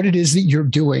matter what it is that you're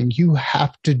doing, you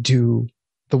have to do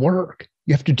the work.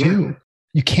 You have to do. Yeah.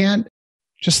 You can't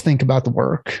just think about the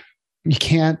work. You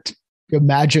can't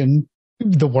imagine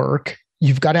the work.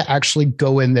 You've got to actually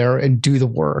go in there and do the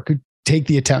work, take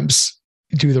the attempts,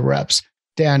 do the reps.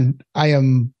 Dan, I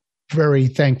am very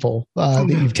thankful that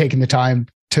you've taken the time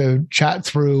to chat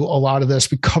through a lot of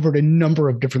this. We covered a number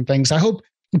of different things. I hope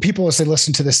people, as they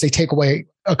listen to this, they take away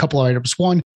a couple of items.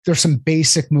 One, there's some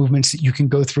basic movements that you can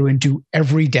go through and do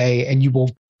every day, and you will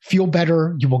feel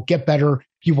better. You will get better.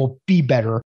 You will be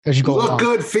better as you go along. Look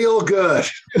good, feel good.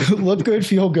 Look good,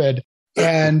 feel good.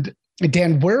 And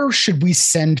Dan, where should we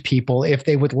send people if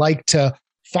they would like to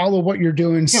follow what you're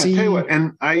doing? Yeah, see tell you what,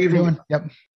 and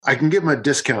I can give them a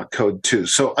discount code too.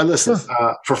 So I listen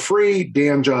for free,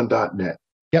 danjohn.net.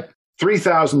 Yep.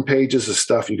 3,000 pages of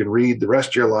stuff you can read the rest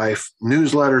of your life,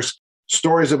 newsletters,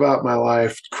 stories about my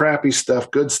life, crappy stuff,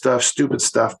 good stuff, stupid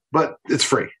stuff, but it's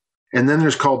free. And then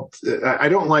there's I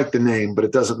don't like the name, but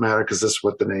it doesn't matter because this is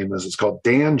what the name is. It's called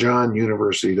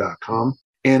danjohnuniversity.com.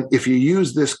 And if you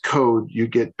use this code, you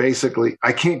get basically,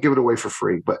 I can't give it away for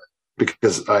free, but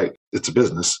because it's a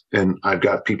business and I've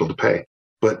got people to pay,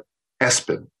 but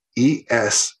ESPEN,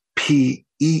 ESPEN,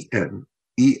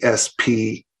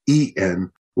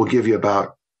 ESPEN will give you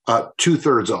about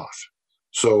 2/3 off.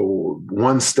 So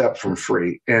one step from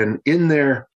free. And in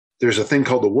there's a thing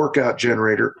called the workout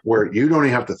generator where you don't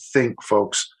even have to think,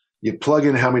 folks. You plug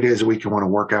in how many days a week you want to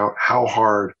work out, how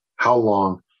hard, how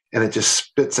long, and it just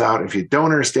spits out. If you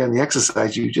don't understand the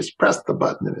exercise, you just press the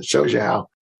button and it shows you how.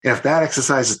 And if that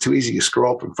exercise is too easy, you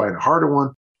scroll up and find a harder one.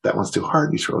 If that one's too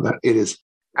hard, you scroll that. It is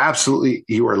absolutely,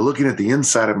 you are looking at the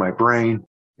inside of my brain.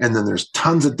 And then there's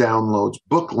tons of downloads,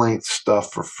 book length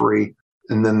stuff for free.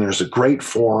 And then there's a great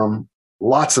forum,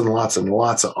 lots and lots and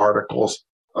lots of articles.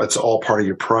 It's all part of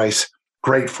your price.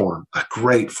 Great forum, a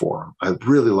great forum. I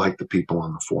really like the people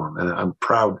on the forum, and I'm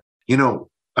proud.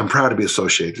 I'm proud to be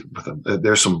associated with them.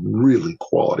 There's some really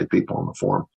quality people on the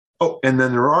forum. Oh, and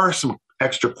then there are some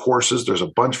extra courses. There's a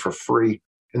bunch for free,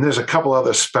 and there's a couple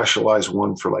other specialized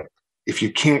one for like, if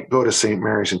you can't go to St.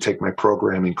 Mary's and take my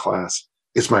programming class,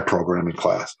 it's my programming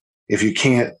class. If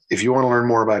you want to learn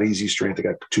more about easy strength, I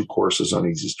got 2 courses on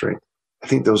easy strength. I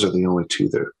think those are the only 2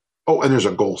 there. Oh, and there's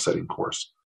a goal setting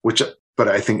course, but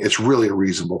I think it's really a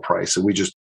reasonable price. And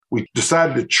we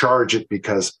decided to charge it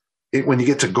because when you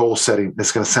get to goal setting,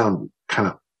 it's going to sound kind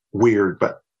of weird,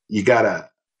 but you gotta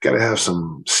have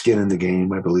some skin in the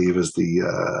game, I believe, is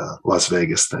the Las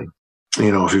Vegas thing.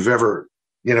 If you've ever,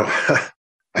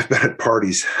 I've been at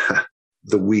parties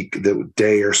the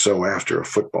day or so after a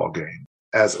football game,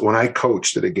 as when I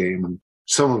coached at a game, and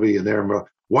some will be in there and go,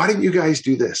 why didn't you guys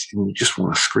do this? And you just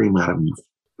want to scream at them.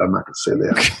 I'm not going to say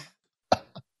that.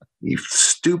 You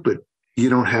stupid. You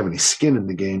don't have any skin in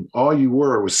the game. All you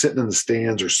were was sitting in the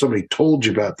stands, or somebody told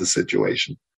you about the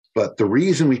situation. But the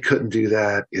reason we couldn't do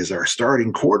that is our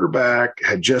starting quarterback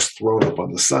had just thrown up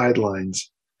on the sidelines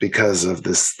because of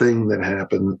this thing that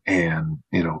happened, and,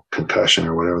 concussion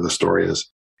or whatever the story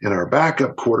is. And our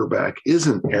backup quarterback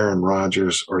isn't Aaron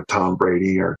Rodgers or Tom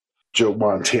Brady or Joe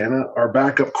Montana. Our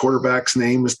backup quarterback's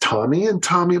name is Tommy, and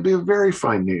Tommy will be a very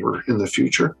fine neighbor in the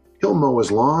future. He'll mow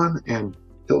his lawn, and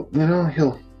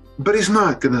but he's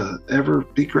not going to ever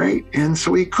be great. And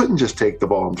so he couldn't just take the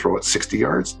ball and throw it 60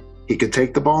 yards. He could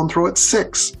take the ball and throw it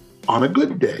 6 on a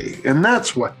good day. And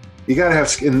that's what you got to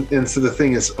have. And so the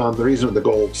thing is, the reason of the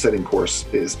goal setting course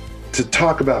is to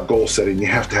talk about goal setting, you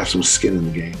have to have some skin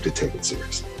in the game to take it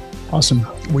seriously. Awesome.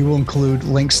 We will include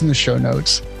links in the show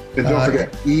notes. And don't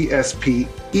forget, ESPEN.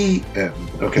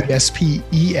 Okay.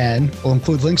 ESPEN. We'll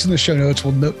include links in the show notes.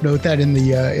 We'll note that in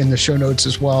the show notes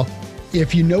as well.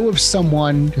 If you know of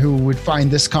someone who would find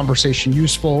this conversation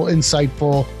useful,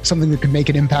 insightful, something that could make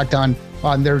an impact on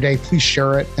their day, please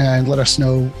share it and let us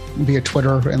know via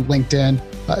Twitter and LinkedIn.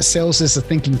 Sales is a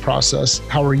thinking process.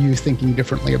 How are you thinking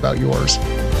differently about yours?